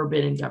before or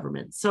been in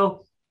government.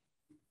 So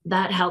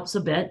that helps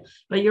a bit.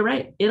 But you're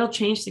right, it'll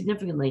change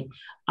significantly.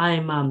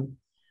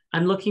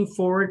 I'm looking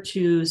forward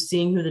to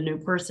seeing who the new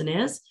person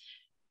is.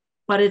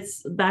 But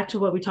it's back to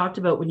what we talked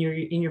about when you're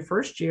in your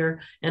first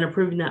year and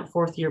approving that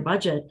 4th year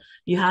budget.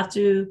 You have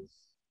to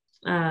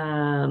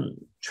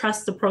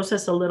trust the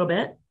process a little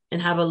bit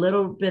and have a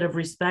little bit of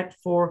respect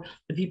for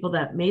the people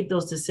that made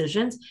those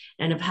decisions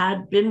and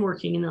have been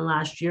working in the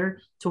last year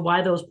to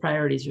why those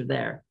priorities are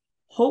there.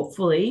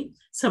 Hopefully,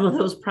 some of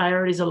those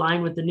priorities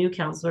align with the new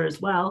counselor as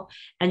well.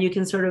 And you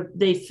can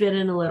they fit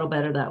in a little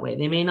better that way.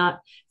 They may not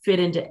fit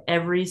into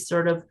every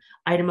sort of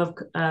item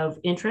of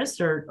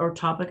interest or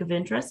topic of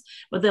interest,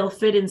 but they'll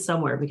fit in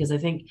somewhere, because I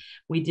think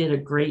we did a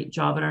great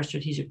job in our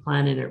strategic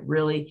plan and it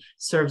really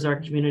serves our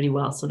community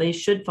well. So they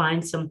should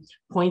find some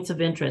points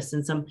of interest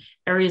and some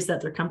areas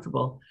that they're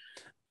comfortable.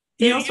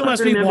 You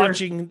must be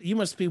watching. You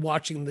must be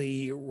watching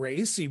the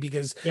race,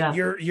 because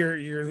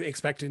you're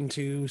expecting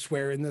to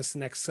swear in this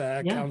next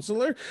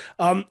counselor.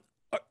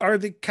 Are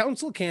the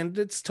council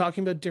candidates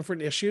talking about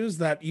different issues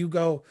that you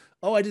go,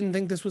 oh, I didn't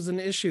think this was an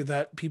issue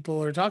that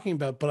people are talking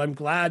about, but I'm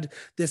glad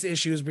this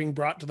issue is being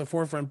brought to the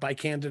forefront by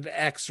candidate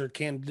X or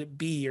candidate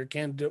B or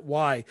candidate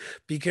Y,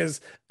 because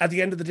at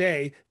the end of the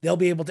day, they'll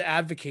be able to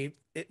advocate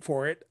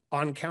for it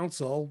on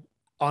council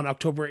on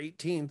October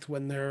 18th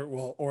when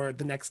or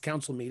the next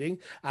council meeting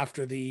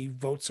after the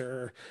votes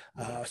are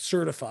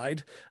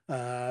certified.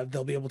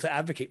 They'll be able to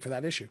advocate for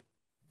that issue.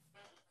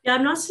 Yeah,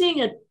 I'm not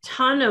seeing a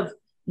ton of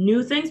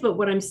new things, but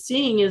what I'm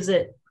seeing is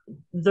that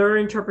their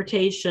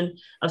interpretation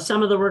of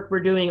some of the work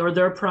we're doing or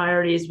their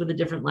priorities with a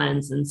different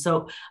lens. And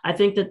so I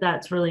think that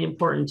that's really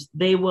important.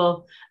 They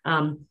will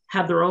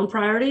have their own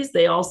priorities.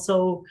 They all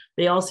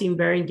seem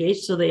very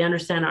engaged, so they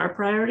understand our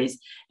priorities.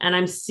 And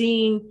I'm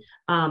seeing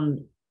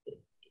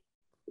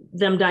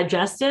them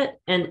digest it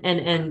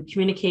and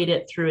communicate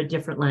it through a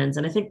different lens.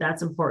 And I think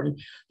that's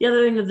important. The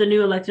other thing that the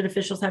new elected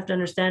officials have to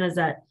understand is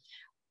that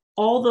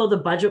although the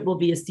budget will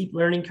be a steep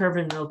learning curve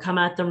and it'll come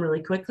at them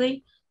really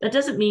quickly, that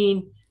doesn't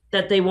mean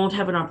that they won't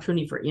have an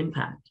opportunity for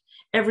impact.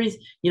 The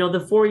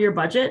 4-year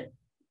budget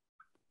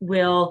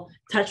will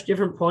touch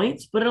different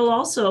points, but it'll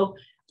also,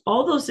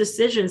 all those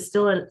decisions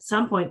still at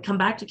some point come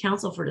back to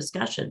council for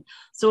discussion.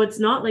 So it's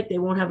not like they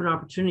won't have an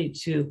opportunity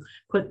to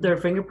put their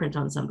fingerprint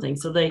on something.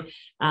 So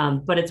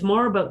but it's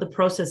more about the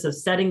process of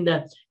setting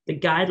the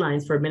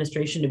guidelines for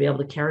administration to be able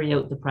to carry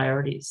out the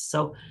priorities.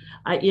 So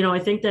I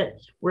think that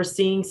we're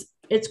seeing,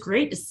 it's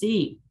great to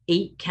see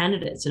 8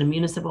 candidates in a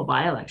municipal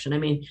by-election. I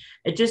mean,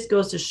 it just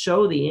goes to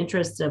show the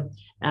interest of,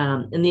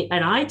 and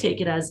I take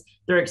it as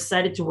they're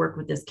excited to work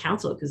with this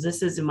council, because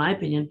this is, in my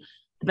opinion,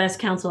 the best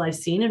council I've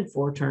seen in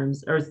 4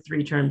 terms, or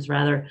 3 terms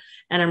rather.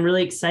 And I'm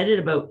really excited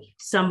about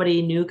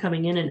somebody new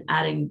coming in and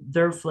adding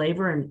their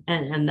flavor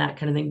and that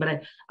kind of thing.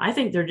 But I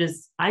think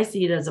I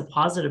see it as a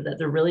positive that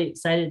they're really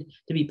excited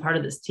to be part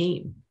of this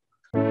team.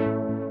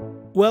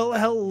 Well,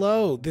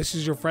 hello. This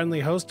is your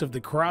friendly host of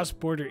the Cross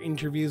Border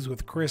Interviews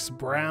with Chris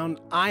Brown.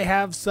 I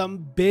have some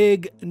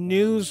big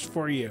news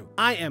for you.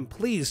 I am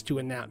pleased to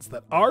announce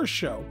that our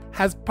show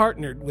has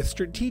partnered with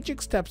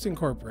Strategic Steps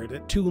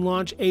Incorporated to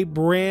launch a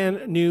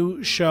brand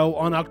new show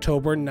on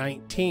October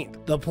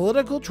 19th. The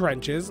Political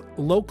Trenches,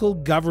 Local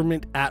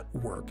Government at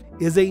Work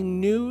is a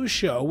new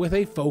show with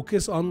a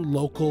focus on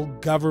local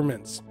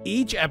governments.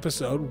 Each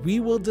episode, we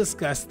will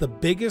discuss the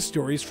biggest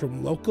stories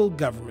from local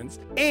governments,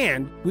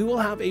 and we will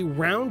have a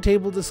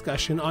roundtable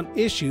discussion on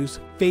issues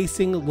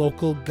facing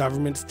local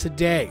governments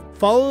today.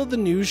 Follow the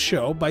news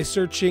show by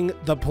searching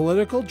The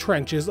Political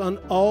Trenches on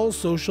all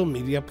social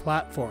media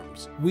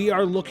platforms. We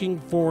are looking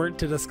forward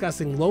to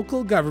discussing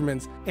local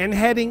governments and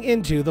heading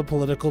into the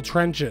political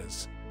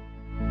trenches.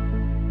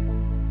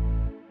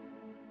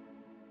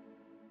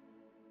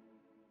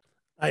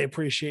 I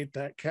appreciate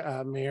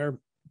that, Mayor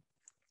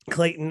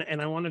Clayton,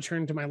 and I want to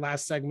turn to my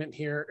last segment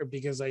here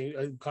because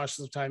I'm cautious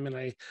of time and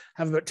I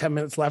have about 10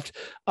 minutes left.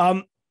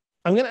 I'm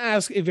going to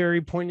ask a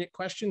very poignant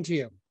question to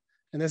you.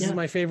 And this is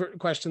my favorite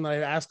question that I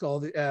ask all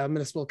the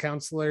municipal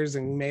councilors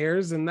and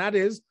mayors, and that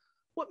is,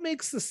 what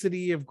makes the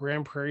city of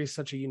Grande Prairie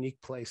such a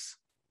unique place?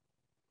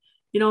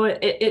 You know,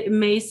 it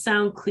may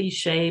sound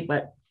cliche,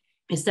 but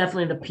it's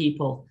definitely the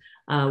people.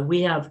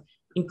 We have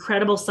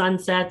incredible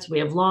sunsets. We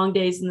have long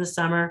days in the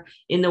summer.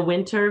 In the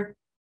winter,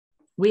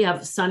 we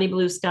have sunny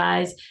blue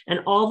skies,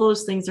 and all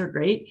those things are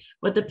great.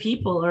 But the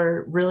people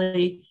are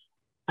really,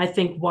 I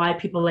think, why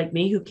people like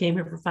me who came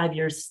here for 5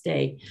 years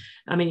stay.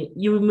 I mean,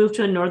 you move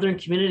to a northern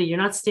community, you're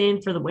not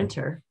staying for the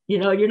winter. You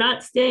know, you're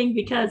not staying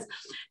because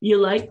you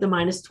like the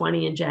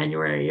 -20 in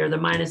January or the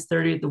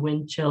 -30 at the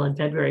wind chill in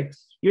February.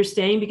 You're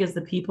staying because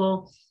the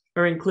people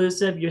are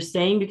inclusive. You're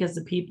staying because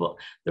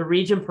the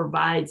region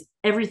provides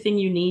everything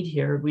you need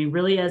here. We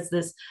really, as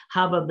this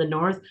hub of the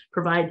North,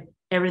 provide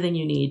everything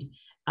you need.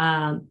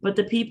 But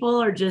the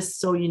people are just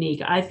so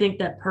unique. I think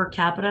that per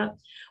capita,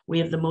 we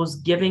have the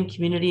most giving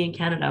community in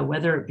Canada,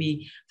 whether it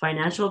be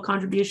financial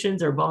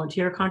contributions or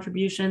volunteer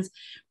contributions.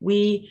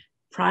 We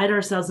pride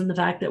ourselves in the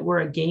fact that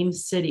we're a game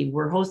city.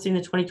 We're hosting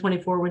the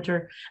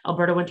 2024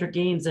 Alberta Winter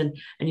Games, and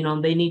you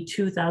know, they need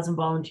 2,000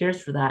 volunteers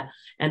for that.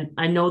 And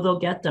I know they'll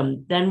get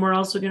them. Then we're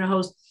also going to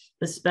host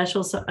the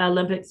Special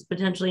Olympics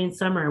potentially in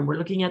summer, and we're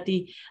looking at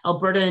the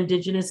Alberta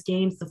Indigenous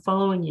Games the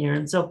following year.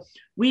 And so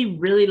we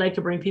really like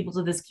to bring people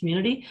to this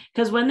community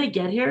because when they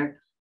get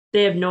here,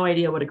 they have no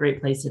idea what a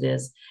great place it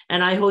is.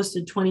 And I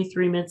hosted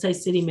 23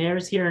 mid-sized city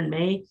mayors here in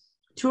May,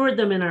 toured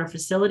them in our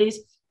facilities.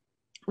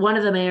 One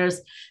of the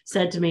mayors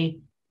said to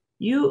me,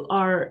 "You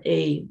are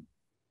a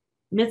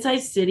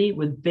mid-sized city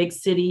with big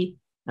city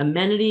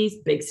amenities,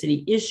 big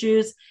city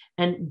issues,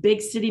 and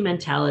big city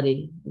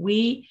mentality.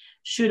 We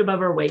shoot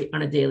above our weight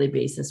on a daily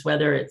basis,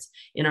 whether it's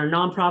in our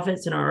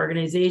nonprofits, in our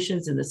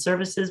organizations, in the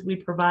services we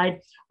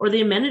provide, or the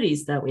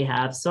amenities that we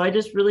have." So I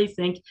just really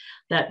think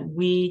that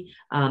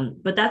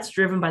but that's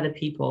driven by the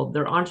people.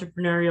 Their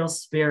entrepreneurial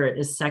spirit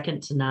is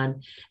second to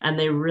none. And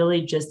they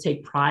really just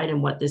take pride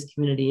in what this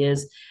community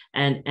is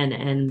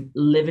and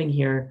living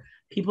here.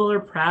 People are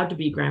proud to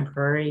be Grande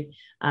Prairie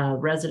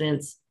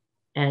residents.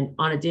 And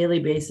on a daily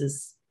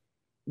basis,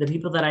 the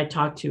people that I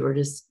talk to are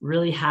just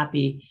really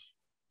happy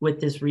with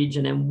this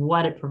region and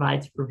what it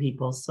provides for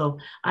people. So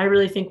I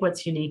really think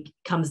what's unique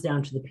comes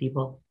down to the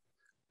people.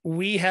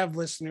 We have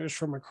listeners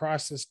from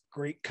across this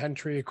great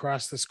country,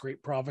 across this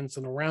great province,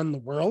 and around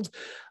the world.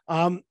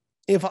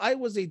 If I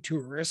was a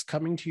tourist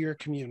coming to your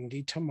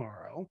community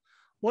tomorrow,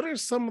 what are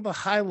some of the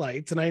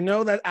highlights? And I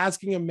know that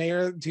asking a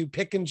mayor to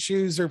pick and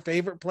choose her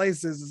favorite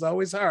places is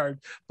always hard,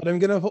 but I'm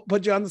going to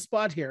put you on the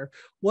spot here.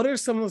 What are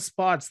some of the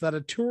spots that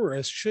a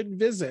tourist should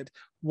visit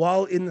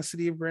while in the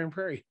city of Grande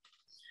Prairie?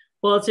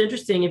 Well, it's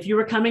interesting. If you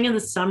were coming in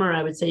the summer,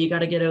 I would say you got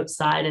to get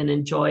outside and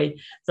enjoy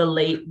the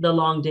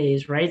long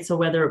days, right? So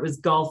whether it was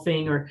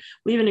golfing, or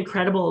we have an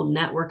incredible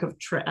network of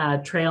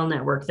trail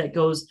network that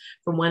goes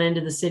from one end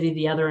of the city to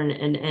the other,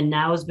 and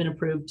now has been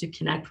approved to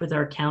connect with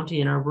our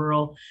county and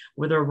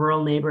with our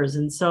rural neighbors.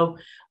 And so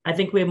I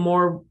think we have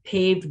more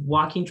paved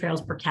walking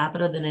trails per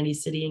capita than any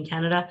city in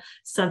Canada,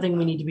 something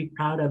we need to be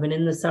proud of. And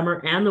in the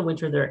summer and the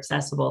winter, they're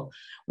accessible.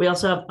 We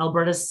also have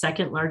Alberta's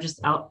second largest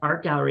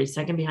art gallery,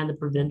 second behind the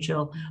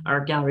provincial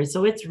art gallery.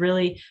 So it's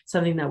really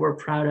something that we're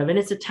proud of. And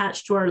it's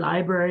attached to our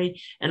library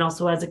and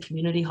also has a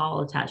community hall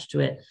attached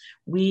to it.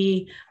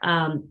 We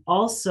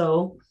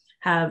also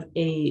have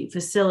a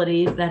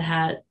facility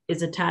that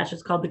is attached.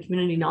 It's called the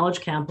Community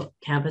Knowledge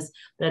Campus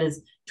that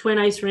is twin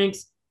ice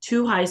rinks,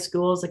 2 high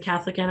schools, a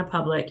Catholic and a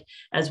public,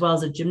 as well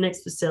as a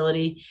gymnastics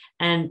facility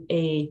and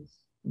a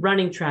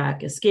running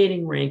track, a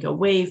skating rink, a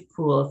wave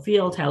pool, a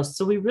field house.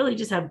 So we really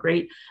just have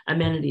great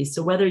amenities.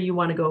 So whether you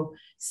want to go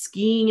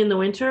skiing in the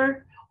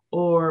winter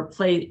or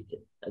play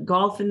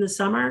golf in the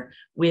summer,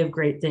 we have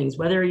great things.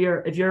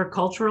 If you're a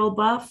cultural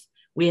buff,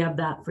 we have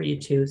that for you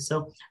too.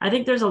 So I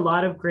think there's a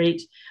lot of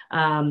great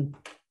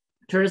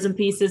tourism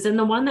pieces. And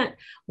the one that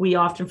we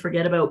often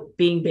forget about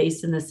being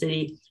based in the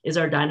city is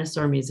our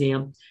dinosaur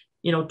museum.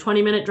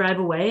 20-minute drive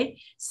away,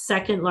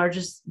 second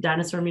largest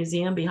dinosaur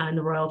museum behind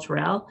the Royal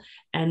Terrell.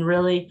 And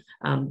really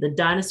the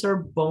dinosaur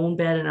bone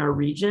bed in our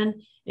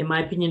region, in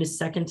my opinion, is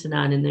second to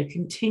none. And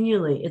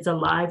it's a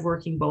live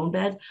working bone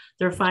bed.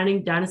 They're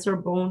finding dinosaur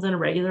bones on a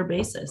regular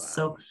basis.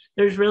 So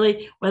there's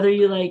really, whether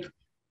you like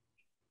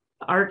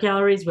art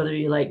galleries, whether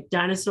you like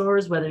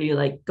dinosaurs, whether you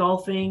like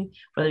golfing,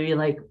 whether you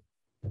like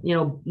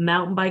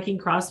mountain biking,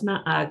 cross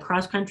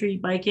country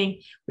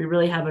biking. We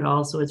really have it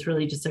all. So it's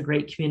really just a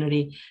great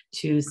community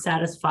to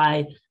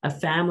satisfy a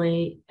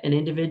family, an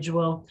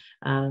individual.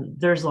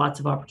 There's lots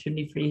of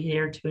opportunity for you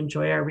here to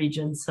enjoy our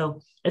region.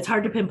 So it's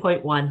hard to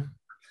pinpoint one.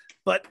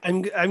 But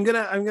I'm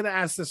gonna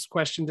ask this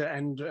question to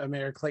end,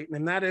 Mayor Clayton,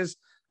 and that is,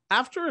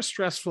 after a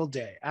stressful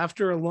day,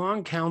 after a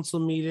long council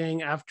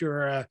meeting,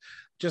 after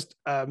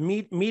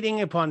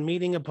meeting upon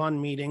meeting upon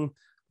meeting,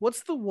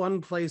 what's the one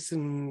place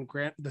in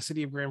the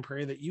city of Grande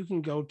Prairie that you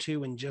can go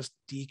to and just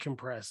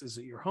decompress? Is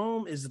it your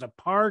home? Is it a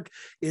park?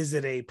 Is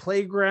it a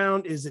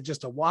playground? Is it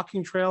just a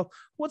walking trail?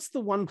 What's the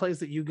one place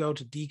that you go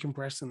to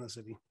decompress in the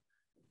city?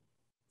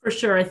 For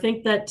sure. I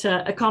think that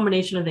a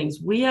combination of things.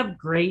 We have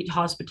great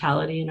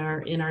hospitality in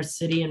our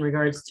city in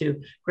regards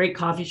to great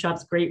coffee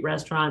shops, great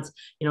restaurants,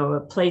 a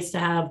place to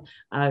have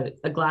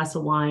a glass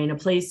of wine, a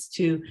place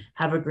to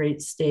have a great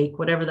steak,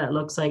 whatever that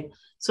looks like.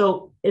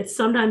 So it's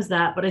sometimes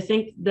that, but I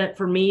think that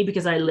for me,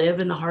 because I live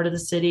in the heart of the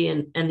city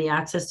and the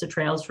access to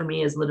trails for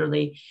me is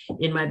literally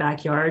in my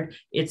backyard.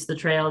 It's the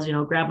trails,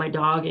 grab my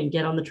dog and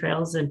get on the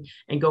trails and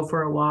go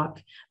for a walk.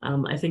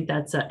 I think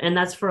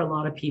that's for a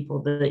lot of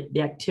people.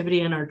 The activity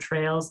in our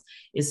trails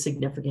is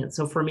significant.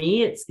 So for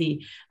me, it's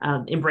the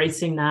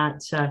embracing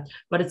that,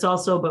 but it's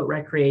also about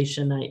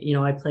recreation.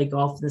 I play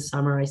golf in the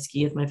summer. I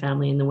ski with my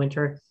family in the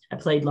winter. I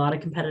played a lot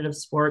of competitive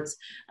sports,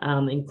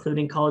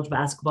 including college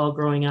basketball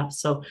growing up.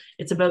 So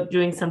it's about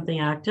doing something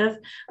active,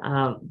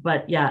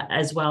 but yeah,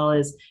 as well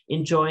as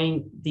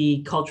enjoying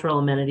the cultural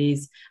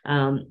amenities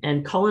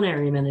and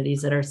culinary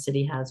amenities that our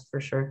city has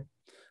for sure.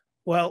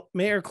 Well,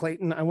 Mayor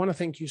Clayton, I want to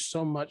thank you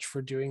so much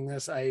for doing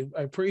this. I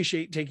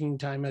appreciate taking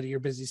time out of your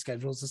busy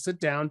schedules to sit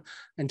down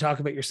and talk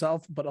about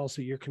yourself, but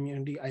also your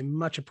community. I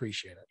much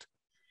appreciate it.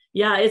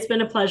 Yeah, it's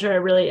been a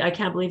pleasure. I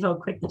can't believe how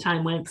quick the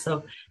time went.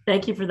 So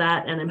thank you for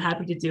that. And I'm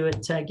happy to do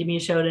it. Give me a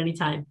shout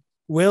anytime.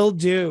 Will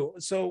do.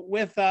 So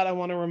with that, I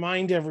want to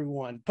remind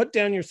everyone, put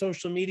down your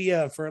social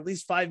media for at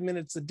least 5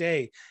 minutes a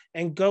day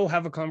and go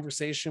have a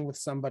conversation with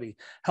somebody.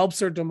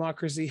 Helps our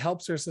democracy,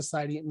 helps our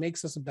society. It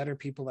makes us a better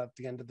people at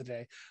the end of the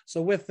day.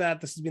 So with that,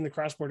 this has been the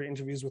Cross Border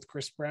Interviews with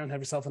Chris Brown.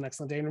 Have yourself an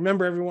excellent day. And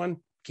remember, everyone,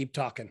 keep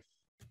talking.